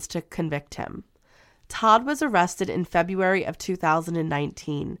evidence to convict him. Todd was arrested in February of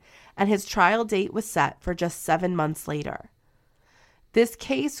 2019, and his trial date was set for just 7 months later. This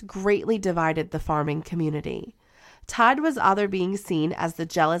case greatly divided the farming community. Todd was either being seen as the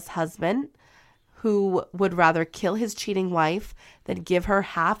jealous husband who would rather kill his cheating wife than give her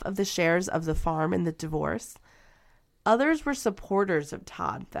half of the shares of the farm in the divorce. Others were supporters of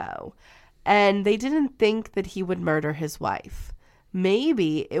Todd, though, and they didn't think that he would murder his wife.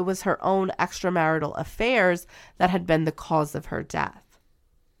 Maybe it was her own extramarital affairs that had been the cause of her death.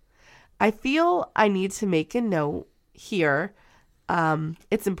 I feel I need to make a note here.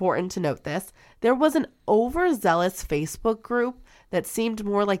 It's important to note this. There was an overzealous Facebook group that seemed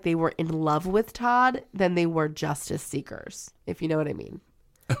more like they were in love with Todd than they were justice seekers, if you know what I mean.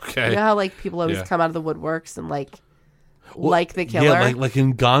 Okay. You know how like people always Yeah. come out of the woodworks and like the killer? Yeah, like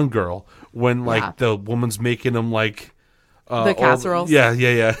in Gone Girl, when like Yeah. the woman's making them like... The casseroles? Yeah.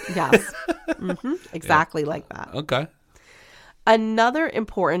 Yes. Exactly like that. Okay. Another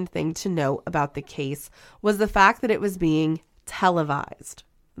important thing to note about the case was the fact that it was being televised,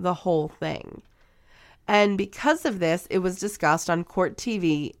 the whole thing. And because of this, it was discussed on court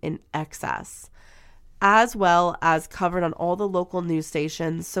TV in excess, as well as covered on all the local news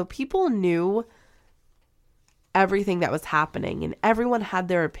stations. So people knew everything that was happening and everyone had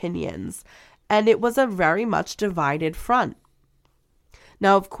their opinions. And it was a very much divided front.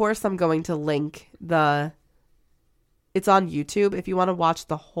 Now, of course, I'm going to link it's on YouTube if you want to watch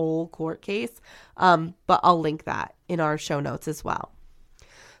the whole court case, but I'll link that in our show notes as well.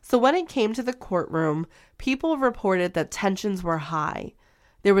 So when it came to the courtroom, people reported that tensions were high.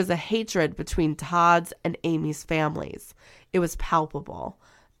 There was a hatred between Todd's and Amy's families. It was palpable,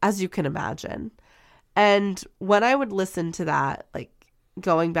 as you can imagine. And when I would listen to that, like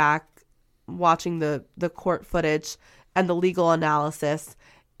going back, watching the court footage and the legal analysis,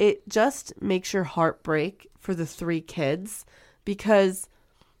 it just makes your heart break for the 3 kids, because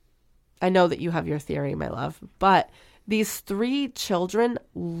I know that you have your theory, my love, but these 3 children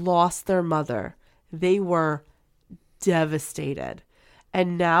lost their mother. They were devastated.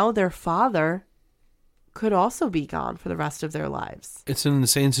 And now their father could also be gone for the rest of their lives. It's an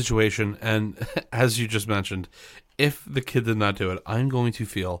insane situation, and as you just mentioned, if the kid did not do it, I'm going to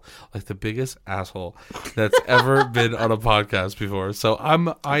feel like the biggest asshole that's ever been on a podcast before. So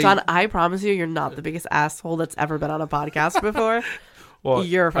John, I promise you're not the biggest asshole that's ever been on a podcast before. Well,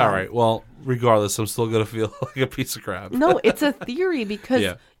 You're fine. all right. Well, regardless, I'm still going to feel like a piece of crap. No, it's a theory because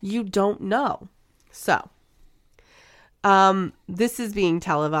Yeah. you don't know. So, this is being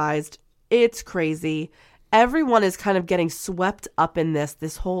televised. It's crazy. Everyone is kind of getting swept up in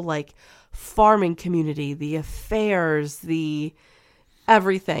this whole like farming community, the affairs, the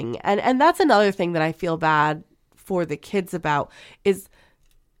everything. And that's another thing that I feel bad for the kids about is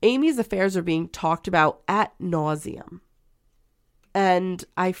Amy's affairs are being talked about ad nauseum. And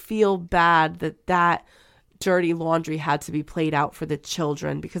I feel bad that dirty laundry had to be played out for the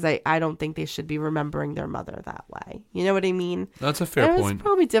children, because I don't think they should be remembering their mother that way. You know what I mean? That's a fair point. It's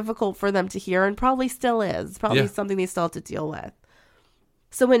probably difficult for them to hear, and probably still is. Probably Yeah. something they still have to deal with.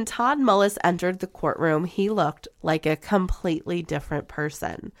 So when Todd Mullis entered the courtroom, he looked like a completely different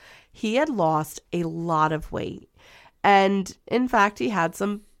person. He had lost a lot of weight. And in fact, he had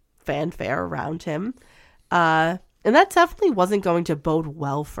some fanfare around him. And that definitely wasn't going to bode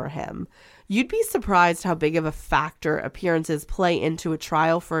well for him. You'd be surprised how big of a factor appearances play into a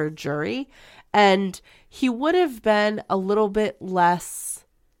trial for a jury. And he would have been a little bit less...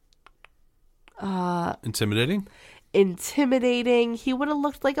 intimidating? Intimidating. He would have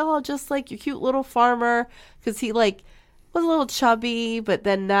looked like, oh, just like your cute little farmer. Because he, like, was a little chubby. But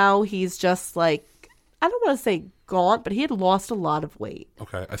then now he's just, like, I don't want to say gaunt, but he had lost a lot of weight.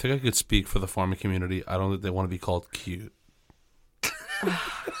 Okay, I think I could speak for the farming community. I don't think they want to be called cute.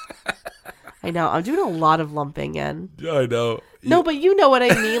 I know. I'm doing a lot of lumping in. Yeah, I know. No, but you know what I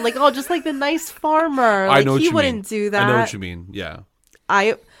mean. Like, oh, just like the nice farmer. Like, I know what he you wouldn't mean. do that. I know what you mean. Yeah.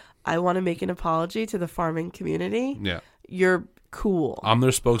 I want to make an apology to the farming community. Yeah. You're cool. I'm their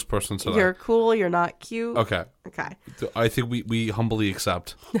spokesperson today. You're cool. You're not cute. Okay. I think we humbly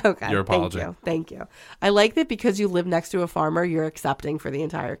accept your apology. Thank you. I like that because you live next to a farmer, you're accepting for the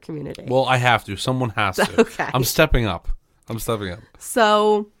entire community. Well, I have to. Someone has to. Okay. I'm stepping up.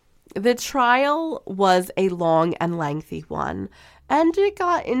 So the trial was a long and lengthy one, and it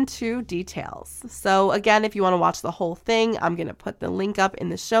got into details. So again, if you want to watch the whole thing, I'm going to put the link up in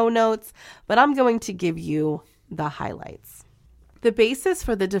the show notes, but I'm going to give you the highlights. The basis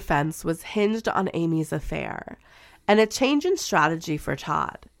for the defense was hinged on Amy's affair and a change in strategy for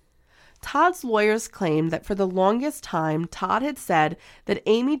Todd. Todd's lawyers claimed that for the longest time, Todd had said that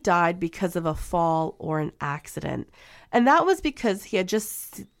Amy died because of a fall or an accident. And that was because he had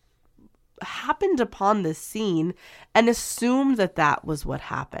just happened upon the scene and assumed that that was what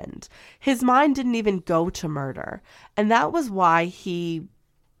happened. His mind didn't even go to murder. And that was why he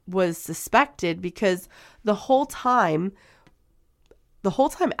was suspected, because the whole time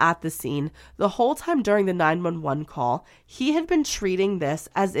at the scene, the whole time during the 911 call, he had been treating this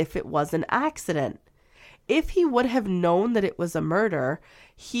as if it was an accident. If he would have known that it was a murder,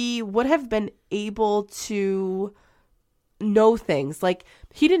 he would have been able to know things. Like,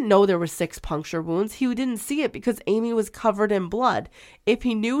 he didn't know there were 6 puncture wounds. He didn't see it because Amy was covered in blood. If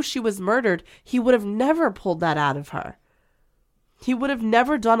he knew she was murdered, he would have never pulled that out of her. He would have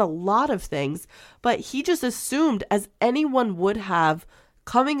never done a lot of things, but he just assumed, as anyone would have,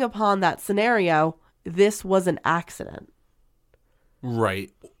 coming upon that scenario, this was an accident.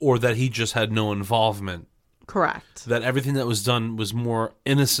 Right. Or that he just had no involvement. Correct. That everything that was done was more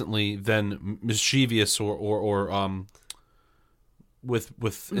innocently than mischievous or with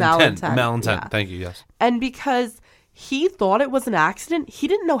malintent. Malintent. Yeah. Thank you, yes. And because he thought it was an accident, he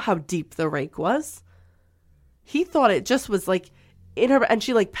didn't know how deep the rake was. He thought it just was like in her, and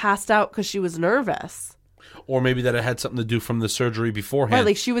she like passed out because she was nervous. Or maybe that it had something to do from the surgery beforehand. Right,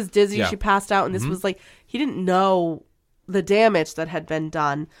 like she was dizzy, Yeah. she passed out, and this was like, he didn't know the damage that had been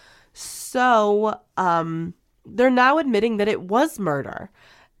done. So, they're now admitting that it was murder.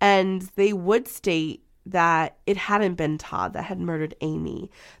 And they would state that it hadn't been Todd that had murdered Amy,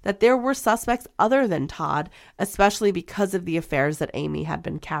 that there were suspects other than Todd, especially because of the affairs that Amy had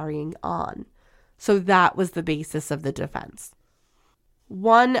been carrying on. So that was the basis of the defense.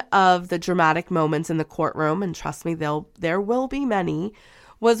 One of the dramatic moments in the courtroom, and trust me, there will be many,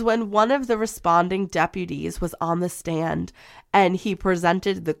 was when one of the responding deputies was on the stand and he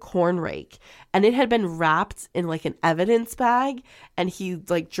presented the corn rake, and it had been wrapped in like an evidence bag, and he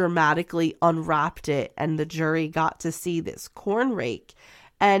like dramatically unwrapped it, and the jury got to see this corn rake,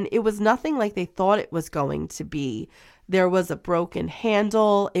 and it was nothing like they thought it was going to be. There was a broken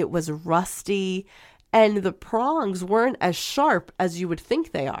handle, it was rusty, and the prongs weren't as sharp as you would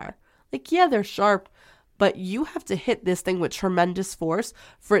think they are. Like, yeah, they're sharp, but you have to hit this thing with tremendous force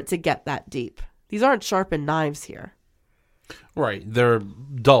for it to get that deep. These aren't sharpened knives here. Right. They're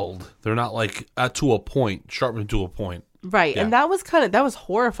dulled. They're not like to a point, sharpened to a point. Right. Yeah. And that was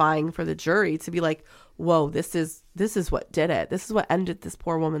horrifying for the jury to be like, whoa, this is what did it. This is what ended this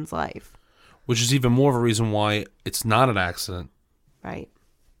poor woman's life. Which is even more of a reason why it's not an accident. Right.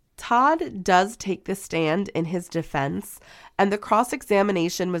 Todd does take the stand in his defense, and the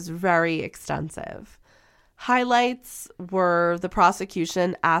cross-examination was very extensive. Highlights were the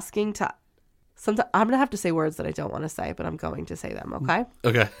prosecution asking Todd. I'm going to have to say words that I don't want to say, but I'm going to say them, okay?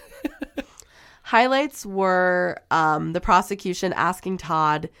 Okay. Highlights were the prosecution asking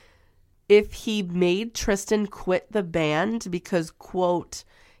Todd if he made Tristan quit the band because, quote,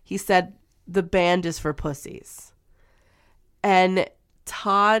 he said, the band is for pussies. And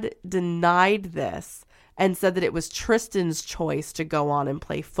Todd denied this and said that it was Tristan's choice to go on and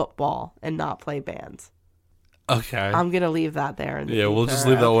play football and not play band. Okay. I'm going to leave that there. We'll just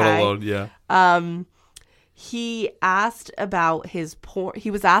leave that one alone. Yeah. He asked about his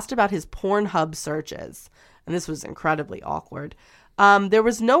he was asked about his Pornhub searches, and this was incredibly awkward. There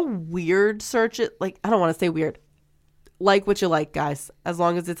was no weird search. Like, I don't want to say weird. Like what you like, guys, as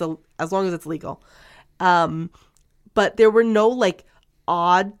long as it's as long as it's legal. But there were no like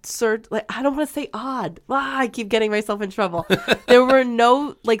odd search. Like, I don't want to say odd. I keep getting myself in trouble. There were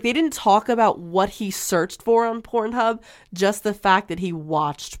no, like, they didn't talk about what he searched for on Pornhub, just the fact that he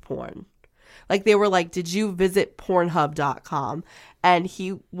watched porn. Like, they were like, did you visit Pornhub.com? And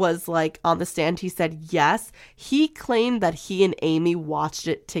he was like, on the stand, he said yes. He claimed that he and Amy watched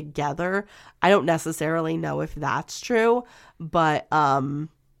it together. I don't necessarily know if that's true, but I don't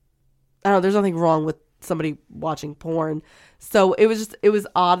know, there's nothing wrong with somebody watching porn. So it was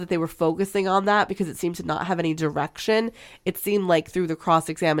odd that they were focusing on that because it seemed to not have any direction. It seemed like through the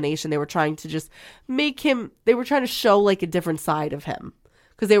cross-examination, they were trying to just they were trying to show like a different side of him,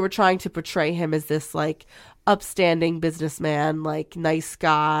 because they were trying to portray him as this like upstanding businessman, like nice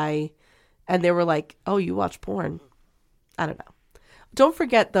guy. And they were like, oh, you watch porn? I don't know. Don't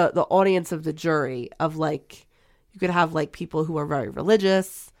forget the audience of the jury of like, you could have like people who are very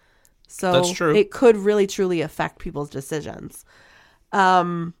religious. So that's true. It could really, truly affect people's decisions.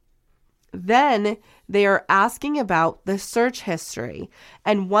 Then they are asking about the search history.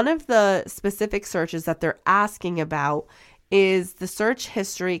 And one of the specific searches that they're asking about is the search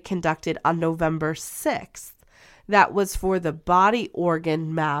history conducted on November 6th. That was for the body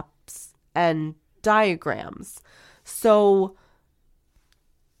organ maps and diagrams. So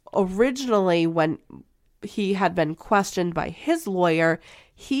originally, when he had been questioned by his lawyer,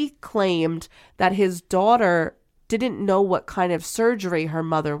 he claimed that his daughter didn't know what kind of surgery her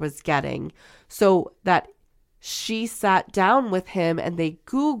mother was getting. So that she sat down with him and they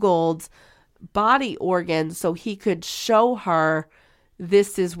Googled body organs so he could show her,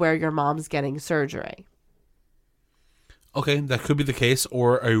 this is where your mom's getting surgery. Okay, that could be the case,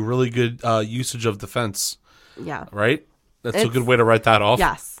 or a really good usage of defense. Yeah. Right? That's a good way to write that off.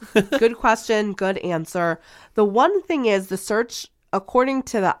 Yes. Good question. Good answer. The one thing is, the search, according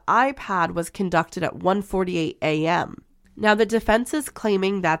to the iPad, was conducted at 1:48 a.m. Now, the defense is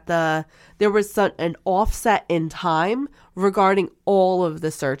claiming that there was an offset in time regarding all of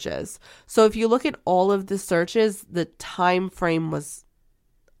the searches. So if you look at all of the searches, the time frame was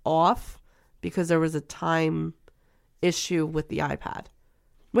off because there was a time issue with the iPad,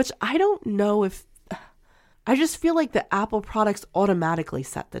 which I don't know if... I just feel like the Apple products automatically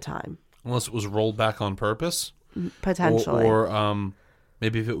set the time. Unless it was rolled back on purpose. Potentially. Or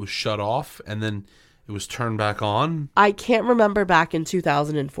maybe if it was shut off and then it was turned back on. I can't remember back in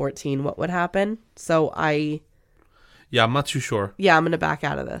 2014 what would happen. So Yeah, I'm not too sure. Yeah, I'm going to back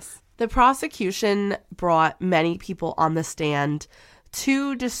out of this. The prosecution brought many people on the stand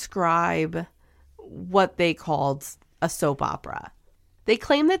to describe what they called a soap opera. They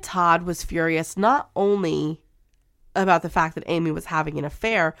claimed that Todd was furious not only about the fact that Amy was having an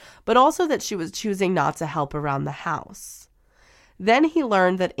affair, but also that she was choosing not to help around the house. Then he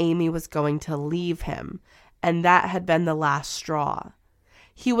learned that Amy was going to leave him, and that had been the last straw.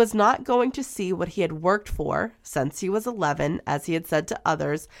 He was not going to see what he had worked for since he was 11, as he had said to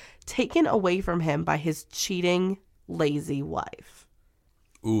others, taken away from him by his cheating, lazy wife.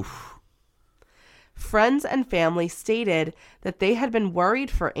 Oof. Friends and family stated that they had been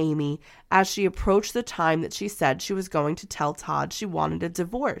worried for Amy as she approached the time that she said she was going to tell Todd she wanted a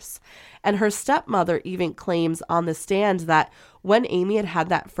divorce. And her stepmother even claims on the stand that when Amy had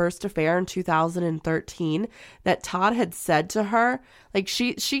that first affair in 2013, that Todd had said to her, like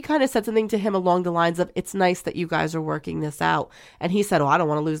she kind of said something to him along the lines of, it's nice that you guys are working this out. And he said, oh, I don't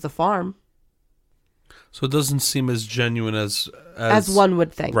want to lose the farm. So it doesn't seem as genuine as one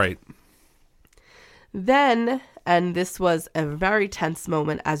would think. Right. Then, and this was a very tense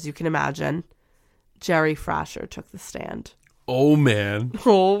moment, as you can imagine, Jerry Frasher took the stand. Oh, man.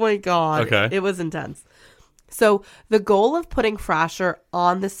 Oh, my God. Okay. It was intense. So the goal of putting Frasher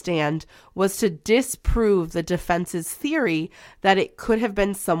on the stand was to disprove the defense's theory that it could have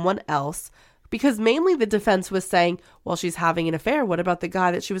been someone else, because mainly the defense was saying, well, she's having an affair. What about the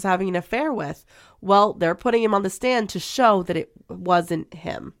guy that she was having an affair with? Well, they're putting him on the stand to show that it wasn't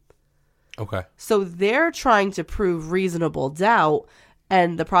him. Okay. So they're trying to prove reasonable doubt,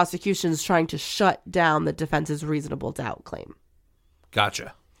 and the prosecution's trying to shut down the defense's reasonable doubt claim.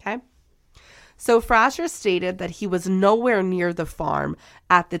 Gotcha. Okay. So Frasher stated that he was nowhere near the farm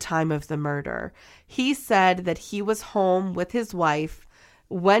at the time of the murder. He said that he was home with his wife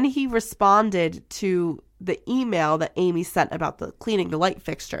when he responded to the email that Amy sent about the cleaning the light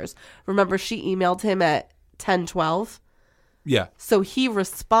fixtures. Remember, she emailed him at 10:12? Yeah. So he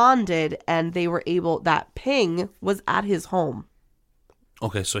responded, and they were able, that ping was at his home.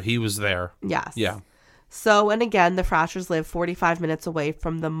 Okay, so he was there. Yes. Yeah. So, and again, the Frashers live 45 minutes away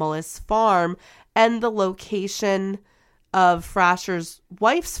from the Mullis farm, and the location of Frasher's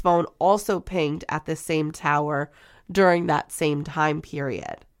wife's phone also pinged at the same tower during that same time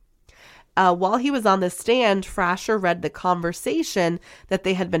period. While he was on the stand, Frasher read the conversation that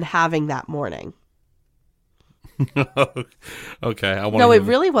they had been having that morning. Okay. It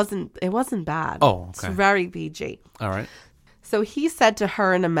really wasn't. It wasn't bad. Oh, okay. It's very PG. All right. So he said to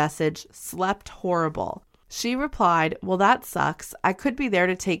her in a message, "Slept horrible." She replied, "Well, that sucks. I could be there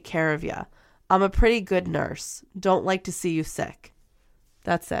to take care of you. I'm a pretty good nurse. Don't like to see you sick."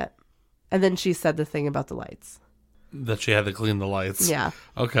 That's it. And then she said the thing about the lights. That she had to clean the lights. Yeah.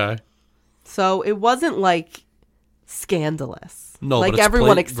 Okay. So it wasn't like scandalous. No, like but it's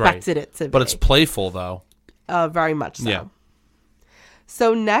everyone expected it to be. But it's playful, though. Very much so. Yeah.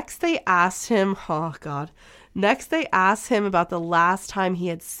 So next they asked him, Next they asked him about the last time he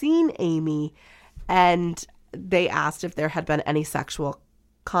had seen Amy, and they asked if there had been any sexual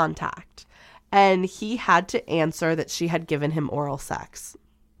contact. And he had to answer that she had given him oral sex.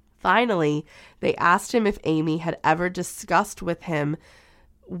 Finally, they asked him if Amy had ever discussed with him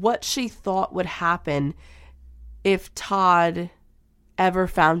what she thought would happen if Todd ever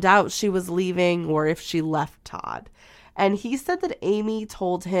found out she was leaving or if she left Todd. And he said that Amy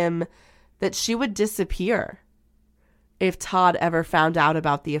told him that she would disappear if Todd ever found out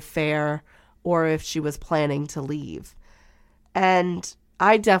about the affair or if she was planning to leave. And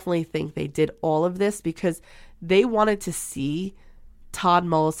I definitely think they did all of this because they wanted to see Todd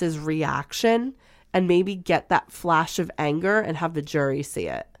Mullis's reaction and maybe get that flash of anger and have the jury see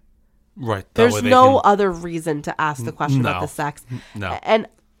it. Right. There's no other reason to ask the question about the sex. No. And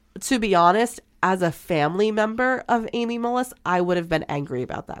to be honest, as a family member of Amy Mullis, I would have been angry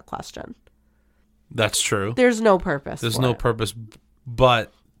about that question. That's true. There's no purpose. There's no purpose.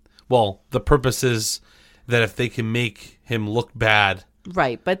 But, well, the purpose is that if they can make him look bad.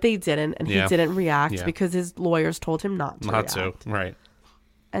 Right. But they didn't. And he didn't react because his lawyers told him not to react. Right.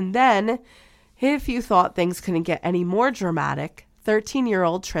 And then, if you thought things couldn't get any more dramatic,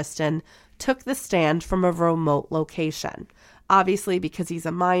 13-year-old Tristan took the stand from a remote location. Obviously, because he's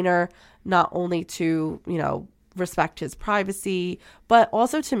a minor, not only to, respect his privacy, but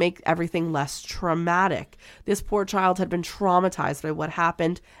also to make everything less traumatic. This poor child had been traumatized by what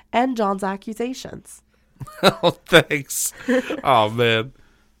happened and John's accusations. Oh, thanks. Oh, man.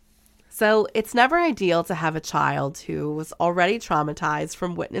 So it's never ideal to have a child who was already traumatized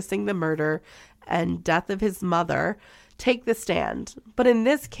from witnessing the murder and death of his mother take the stand. But in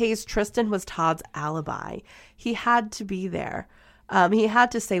this case, Tristan was Todd's alibi. He had to be there. He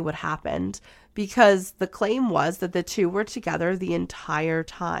had to say what happened because the claim was that the two were together the entire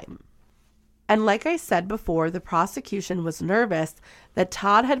time. And like I said before, the prosecution was nervous that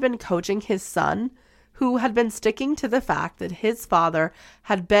Todd had been coaching his son, who had been sticking to the fact that his father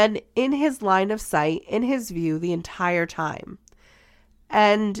had been in his line of sight, in his view, the entire time.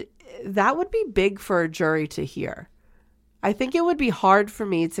 And that would be big for a jury to hear. I think it would be hard for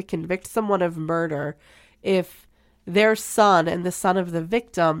me to convict someone of murder if their son and the son of the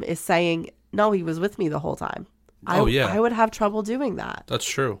victim is saying, no, he was with me the whole time. I would have trouble doing that. That's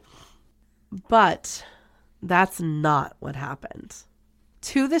true. But that's not what happened.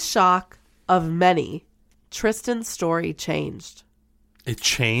 To the shock of many, Tristan's story changed. It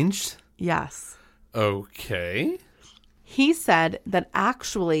changed? Yes. Okay. He said that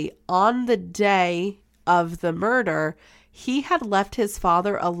actually on the day of the murder, he had left his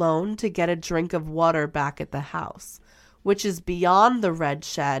father alone to get a drink of water back at the house, which is beyond the red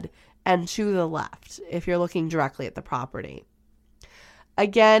shed and to the left, if you're looking directly at the property.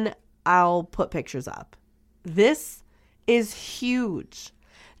 Again, I'll put pictures up. This is huge.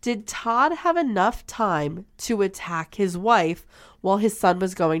 Did Todd have enough time to attack his wife while his son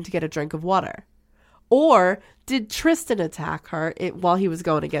was going to get a drink of water? Or did Tristan attack her while he was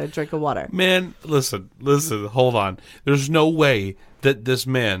going to get a drink of water? Man, listen, hold on. There's no way that this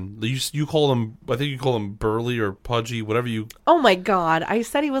man, you call him, I think you call him burly or pudgy, whatever you... Oh my God, I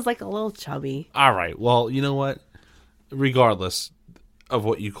said he was like a little chubby. All right, well, you know what? Regardless of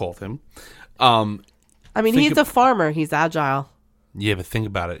what you called him. He's a farmer, he's agile. Yeah, but think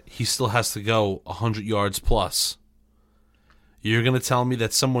about it. He still has to go 100 yards plus. You're going to tell me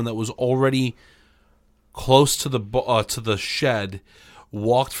that someone that was already close to the shed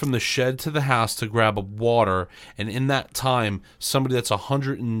walked from the shed to the house to grab a water, and in that time, somebody that's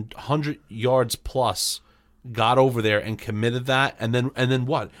 100 yards plus got over there and committed that, and then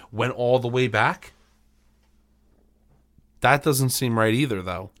what? Went all the way back? That doesn't seem right either,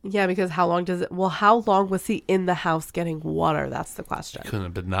 though. Yeah, because how long was he in the house getting water? That's the question. Couldn't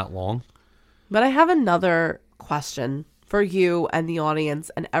have been that long. But I have another question for you and the audience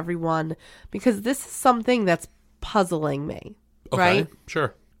and everyone, because this is something that's puzzling me, Okay, right?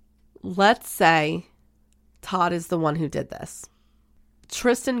 sure. Let's say Todd is the one who did this.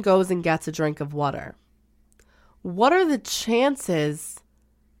 Tristan goes and gets a drink of water. What are the chances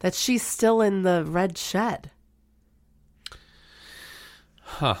that she's still in the red shed?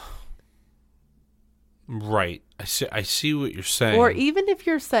 Huh. Right. I see what you're saying. Or even if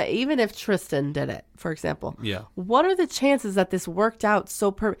Tristan did it, for example. Yeah. What are the chances that this worked out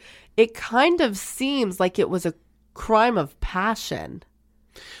so it kind of seems like it was a crime of passion.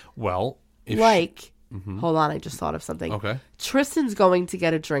 Well, hold on, I just thought of something. Okay. Tristan's going to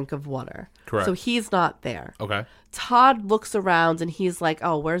get a drink of water. Correct. So he's not there. Okay. Todd looks around and he's like,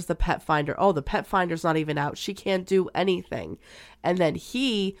 oh, where's the pet finder? Oh, the pet finder's not even out. She can't do anything. And then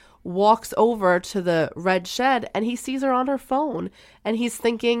he walks over to the red shed and he sees her on her phone. And he's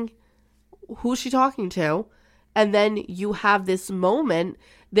thinking, who's she talking to? And then you have this moment.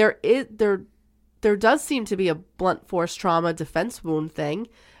 There does seem to be a blunt force trauma defense wound thing.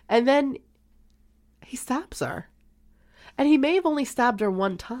 And then he stabs her. And he may have only stabbed her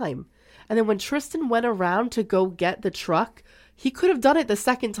one time. And then when Tristan went around to go get the truck, he could have done it the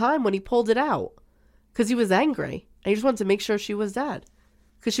second time when he pulled it out. Because he was angry. And he just wanted to make sure she was dead.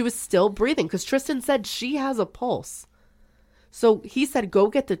 Because she was still breathing. Because Tristan said she has a pulse. So he said, go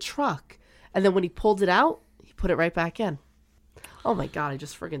get the truck. And then when he pulled it out, he put it right back in. Oh my God, I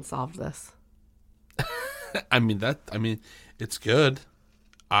just friggin' solved this. I mean, it's good.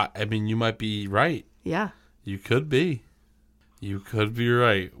 I mean, you might be right. Yeah. You could be. You could be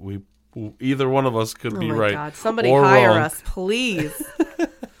right. Either one of us could be right. Oh my God. Somebody or hire wrong. us, please.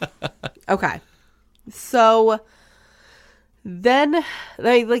 Okay. So then,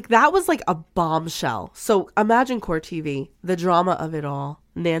 that was like a bombshell. So imagine Court TV, the drama of it all.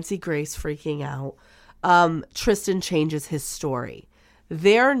 Nancy Grace freaking out. Tristan changes his story.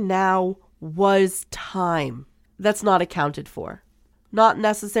 There now was time that's not accounted for. Not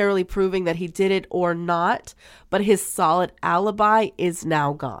necessarily proving that he did it or not, but his solid alibi is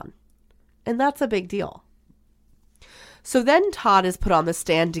now gone. And that's a big deal. So then Todd is put on the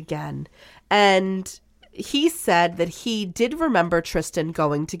stand again, and he said that he did remember Tristan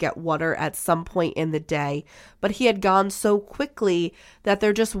going to get water at some point in the day, but he had gone so quickly that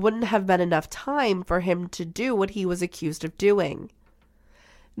there just wouldn't have been enough time for him to do what he was accused of doing.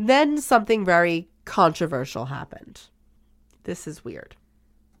 Then something very controversial happened. This is weird.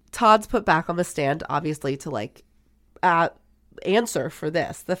 Todd's put back on the stand, obviously, to answer for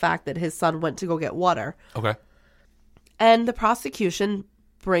this, the fact that his son went to go get water. Okay. And the prosecution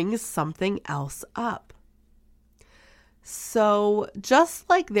brings something else up. So just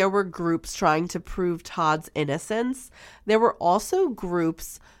like there were groups trying to prove Todd's innocence, there were also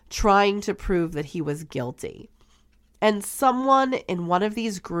groups trying to prove that he was guilty. And someone in one of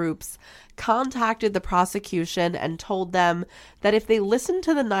these groups contacted the prosecution and told them that if they listened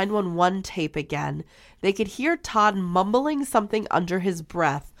to the 911 tape again, they could hear Todd mumbling something under his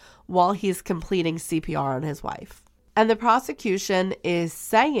breath while he's completing CPR on his wife. And the prosecution is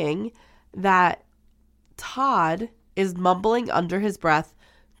saying that Todd is mumbling under his breath,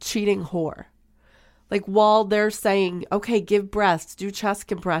 cheating whore. Like while they're saying, okay, give breaths, do chest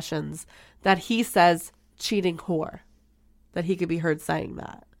compressions, that he says cheating whore. That he could be heard saying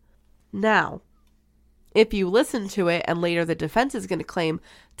that. Now, if you listen to it and later the defense is going to claim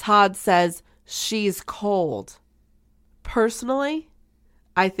Todd says she's cold. Personally,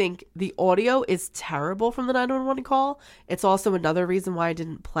 I think the audio is terrible from the 911 call. It's also another reason why I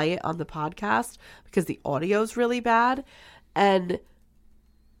didn't play it on the podcast because the audio is really bad. And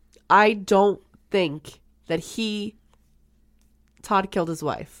I don't think that Todd killed his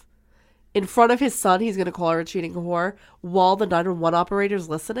wife. In front of his son, he's going to call her a cheating whore while the 911 operator's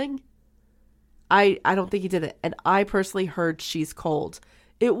listening. I don't think he did it. And I personally heard she's cold.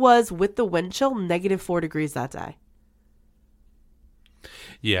 It was, with the wind chill, -4 degrees that day.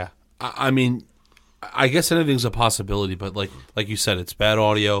 Yeah. I mean, I guess anything's a possibility, but like you said, it's bad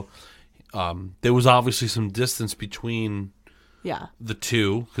audio. There was obviously some distance between the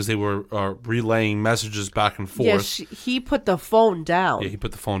two because they were relaying messages back and forth. Yeah, he put the phone down. Yeah, he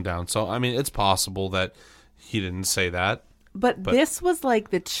put the phone down. So, I mean, it's possible that he didn't say that. But this was like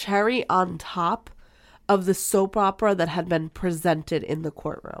the cherry on top of the soap opera that had been presented in the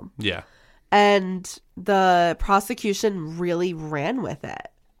courtroom. Yeah. And the prosecution really ran with it.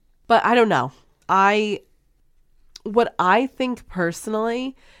 But I don't know. What I think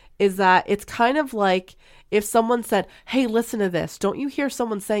personally is that it's kind of like if someone said, hey, listen to this. Don't you hear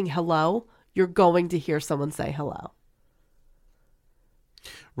someone saying hello? You're going to hear someone say hello.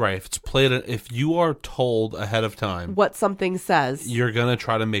 Right. If it's played, if you are told ahead of time what something says, you're gonna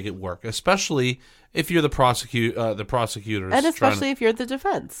try to make it work, especially if you're the prosecutors, and especially if you're the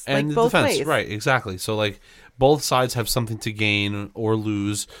defense, and like the both defense, ways. right? Exactly. So like both sides have something to gain or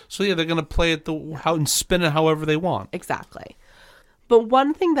lose. So yeah, they're gonna play it how and spin it however they want. Exactly. But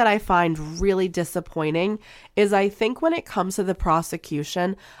one thing that I find really disappointing is I think when it comes to the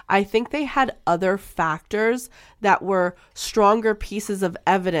prosecution, I think they had other factors that were stronger pieces of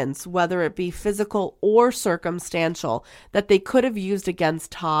evidence, whether it be physical or circumstantial, that they could have used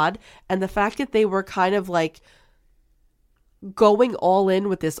against Todd. And the fact that they were kind of like going all in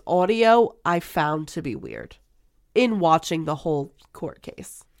with this audio, I found to be weird in watching the whole court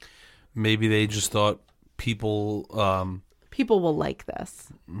case. Maybe they just thought people will like this.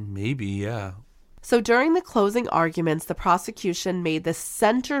 Maybe, yeah. So during the closing arguments, the prosecution made the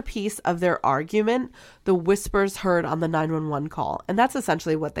centerpiece of their argument the whispers heard on the 911 call. And that's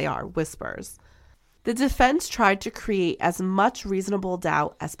essentially what they are, whispers. The defense tried to create as much reasonable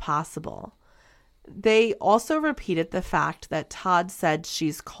doubt as possible. They also repeated the fact that Todd said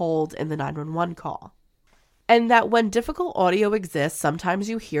she's cold in the 911 call. And that when difficult audio exists, sometimes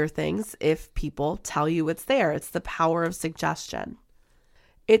you hear things if people tell you it's there. It's the power of suggestion.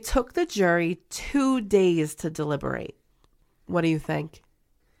 It took the jury 2 days to deliberate. What do you think?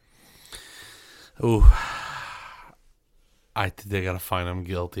 Oh, I think they got to find him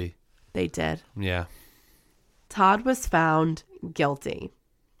guilty. They did. Yeah. Todd was found guilty.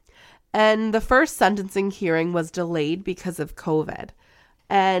 And the first sentencing hearing was delayed because of COVID.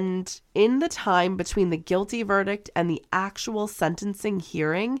 And in the time between the guilty verdict and the actual sentencing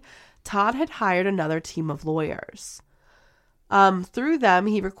hearing, Todd had hired another team of lawyers. Through them,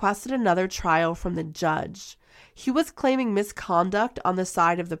 he requested another trial from the judge. He was claiming misconduct on the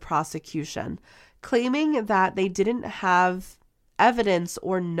side of the prosecution, claiming that they didn't have evidence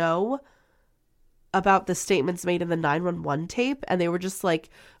or know about the statements made in the 911 tape, and they were just like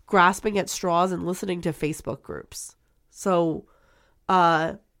grasping at straws and listening to Facebook groups. So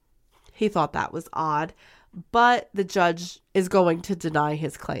he thought that was odd, but the judge is going to deny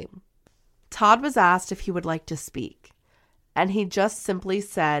his claim. Todd was asked if he would like to speak, and he just simply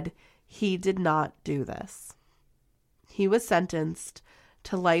said he did not do this. He was sentenced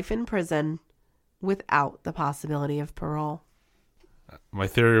to life in prison without the possibility of parole. My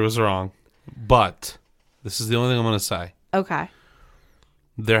theory was wrong, but this is the only thing I'm going to say. Okay.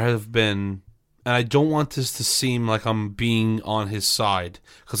 There have been... And I don't want this to seem like I'm being on his side,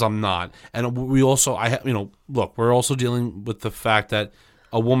 because I'm not. And we also, look, we're also dealing with the fact that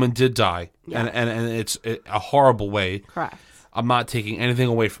a woman did die, yeah. and it's a horrible way. Correct. I'm not taking anything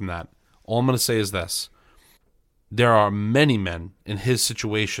away from that. All I'm going to say is this. There are many men in his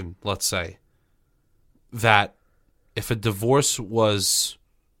situation, let's say, that if a divorce was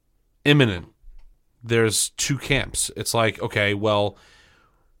imminent, there's two camps. It's like, okay, well,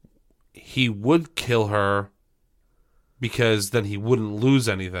 he would kill her because then he wouldn't lose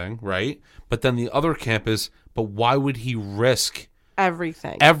anything, right? But then the other camp is, but why would he risk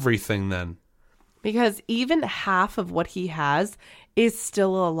everything then? Because even half of what he has is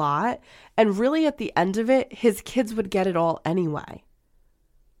still a lot. And really at the end of it, his kids would get it all anyway.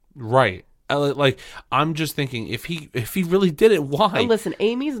 Right. Like, I'm just thinking, if he really did it, why? And listen,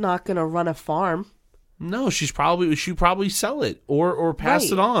 Amy's not going to run a farm. No, she'd probably sell it or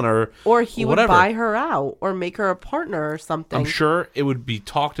pass it on or he would whatever. Buy her out or make her a partner or something. I'm sure it would be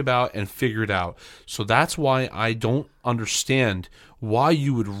talked about and figured out. So that's why I don't understand why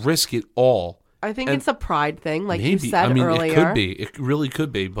you would risk it all. I think it's a pride thing, like maybe. You said earlier. It could be. It really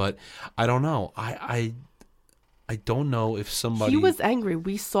could be, but I don't know. I don't know if somebody... He was angry.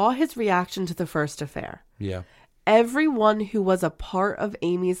 We saw his reaction to the first affair. Yeah. Everyone who was a part of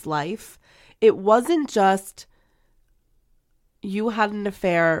Amy's life... It wasn't just you had an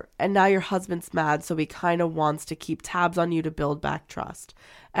affair and now your husband's mad, so he kind of wants to keep tabs on you to build back trust.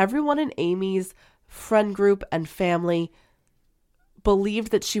 Everyone in Amy's friend group and family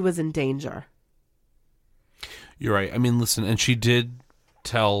believed that she was in danger. You're right. I mean, listen, and she did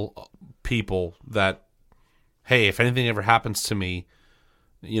tell people that, hey, if anything ever happens to me,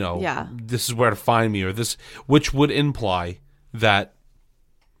 this is where to find me, or this, which would imply that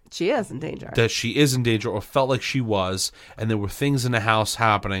she is in danger. That she is in danger or felt like she was, and there were things in the house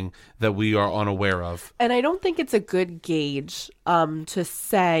happening that we are unaware of. And I don't think it's a good gauge to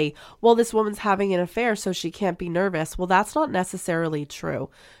say, well, this woman's having an affair, so she can't be nervous. Well, that's not necessarily true.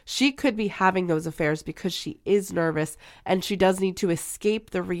 She could be having those affairs because she is nervous, and she does need to escape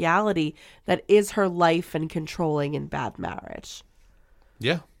the reality that is her life and controlling in bad marriage.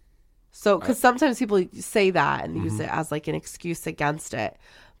 Yeah. So, because sometimes people say that and use it as like an excuse against it.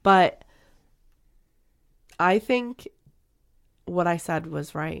 But I think what I said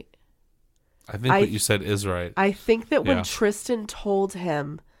was right. I think what you said is right. I think that when Tristan told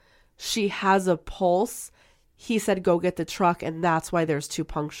him she has a pulse, he said, go get the truck. And that's why there's 2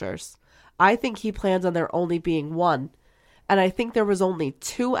 punctures. I think he plans on there only being 1. And I think there was only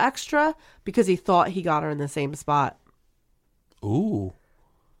 2 extra because he thought he got her in the same spot. Ooh.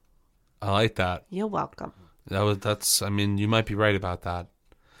 I like that. You're welcome. I mean, you might be right about that.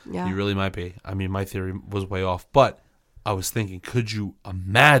 Yeah. You really might be. I mean, my theory was way off, but I was thinking, could you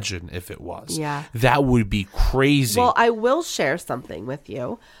imagine if it was? Yeah. That would be crazy. Well, I will share something with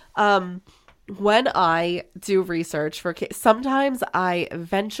you. When I do research for sometimes I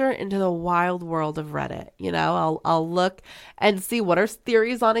venture into the wild world of Reddit. You know, I'll look and see what are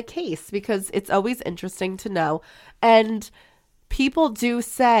theories on a case because it's always interesting to know. And people do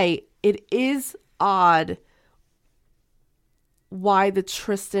say it is odd why the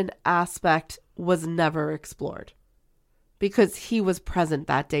Tristan aspect was never explored. Because he was present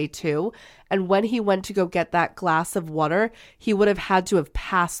that day too. And when he went to go get that glass of water, he would have had to have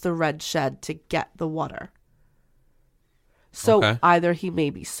passed the red shed to get the water. So either he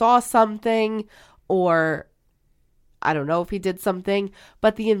maybe saw something or I don't know if he did something,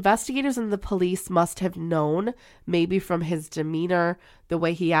 but the investigators and the police must have known, maybe from his demeanor, the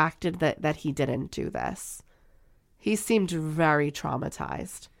way he acted, that he didn't do this. He seemed very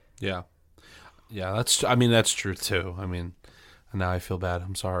traumatized. Yeah. Yeah, that's true too. I mean, now I feel bad.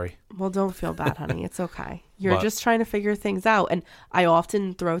 I'm sorry. Well, don't feel bad, honey. It's okay. You're just trying to figure things out, and I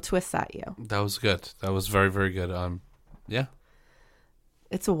often throw twists at you. That was good. That was very, very good. Yeah.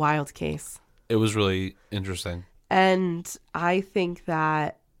 It's a wild case. It was really interesting. And I think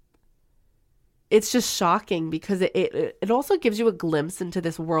that it's just shocking because it also gives you a glimpse into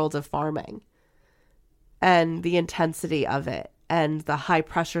this world of farming and the intensity of it and the high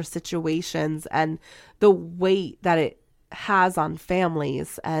pressure situations and the weight that it has on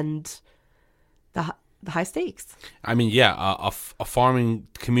families and the high stakes. I mean, yeah, a farming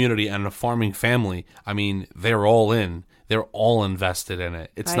community and a farming family, I mean, they're all in. They're all invested in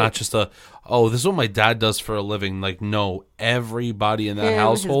it. It's not just this is what my dad does for a living. Like, no, everybody in that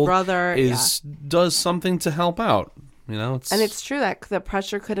household does something to help out. You know, and it's true that the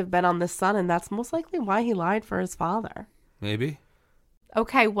pressure could have been on the son, and that's most likely why he lied for his father. Maybe.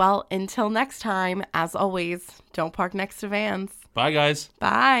 Okay, well, until next time, as always, don't park next to vans. Bye, guys.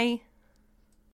 Bye.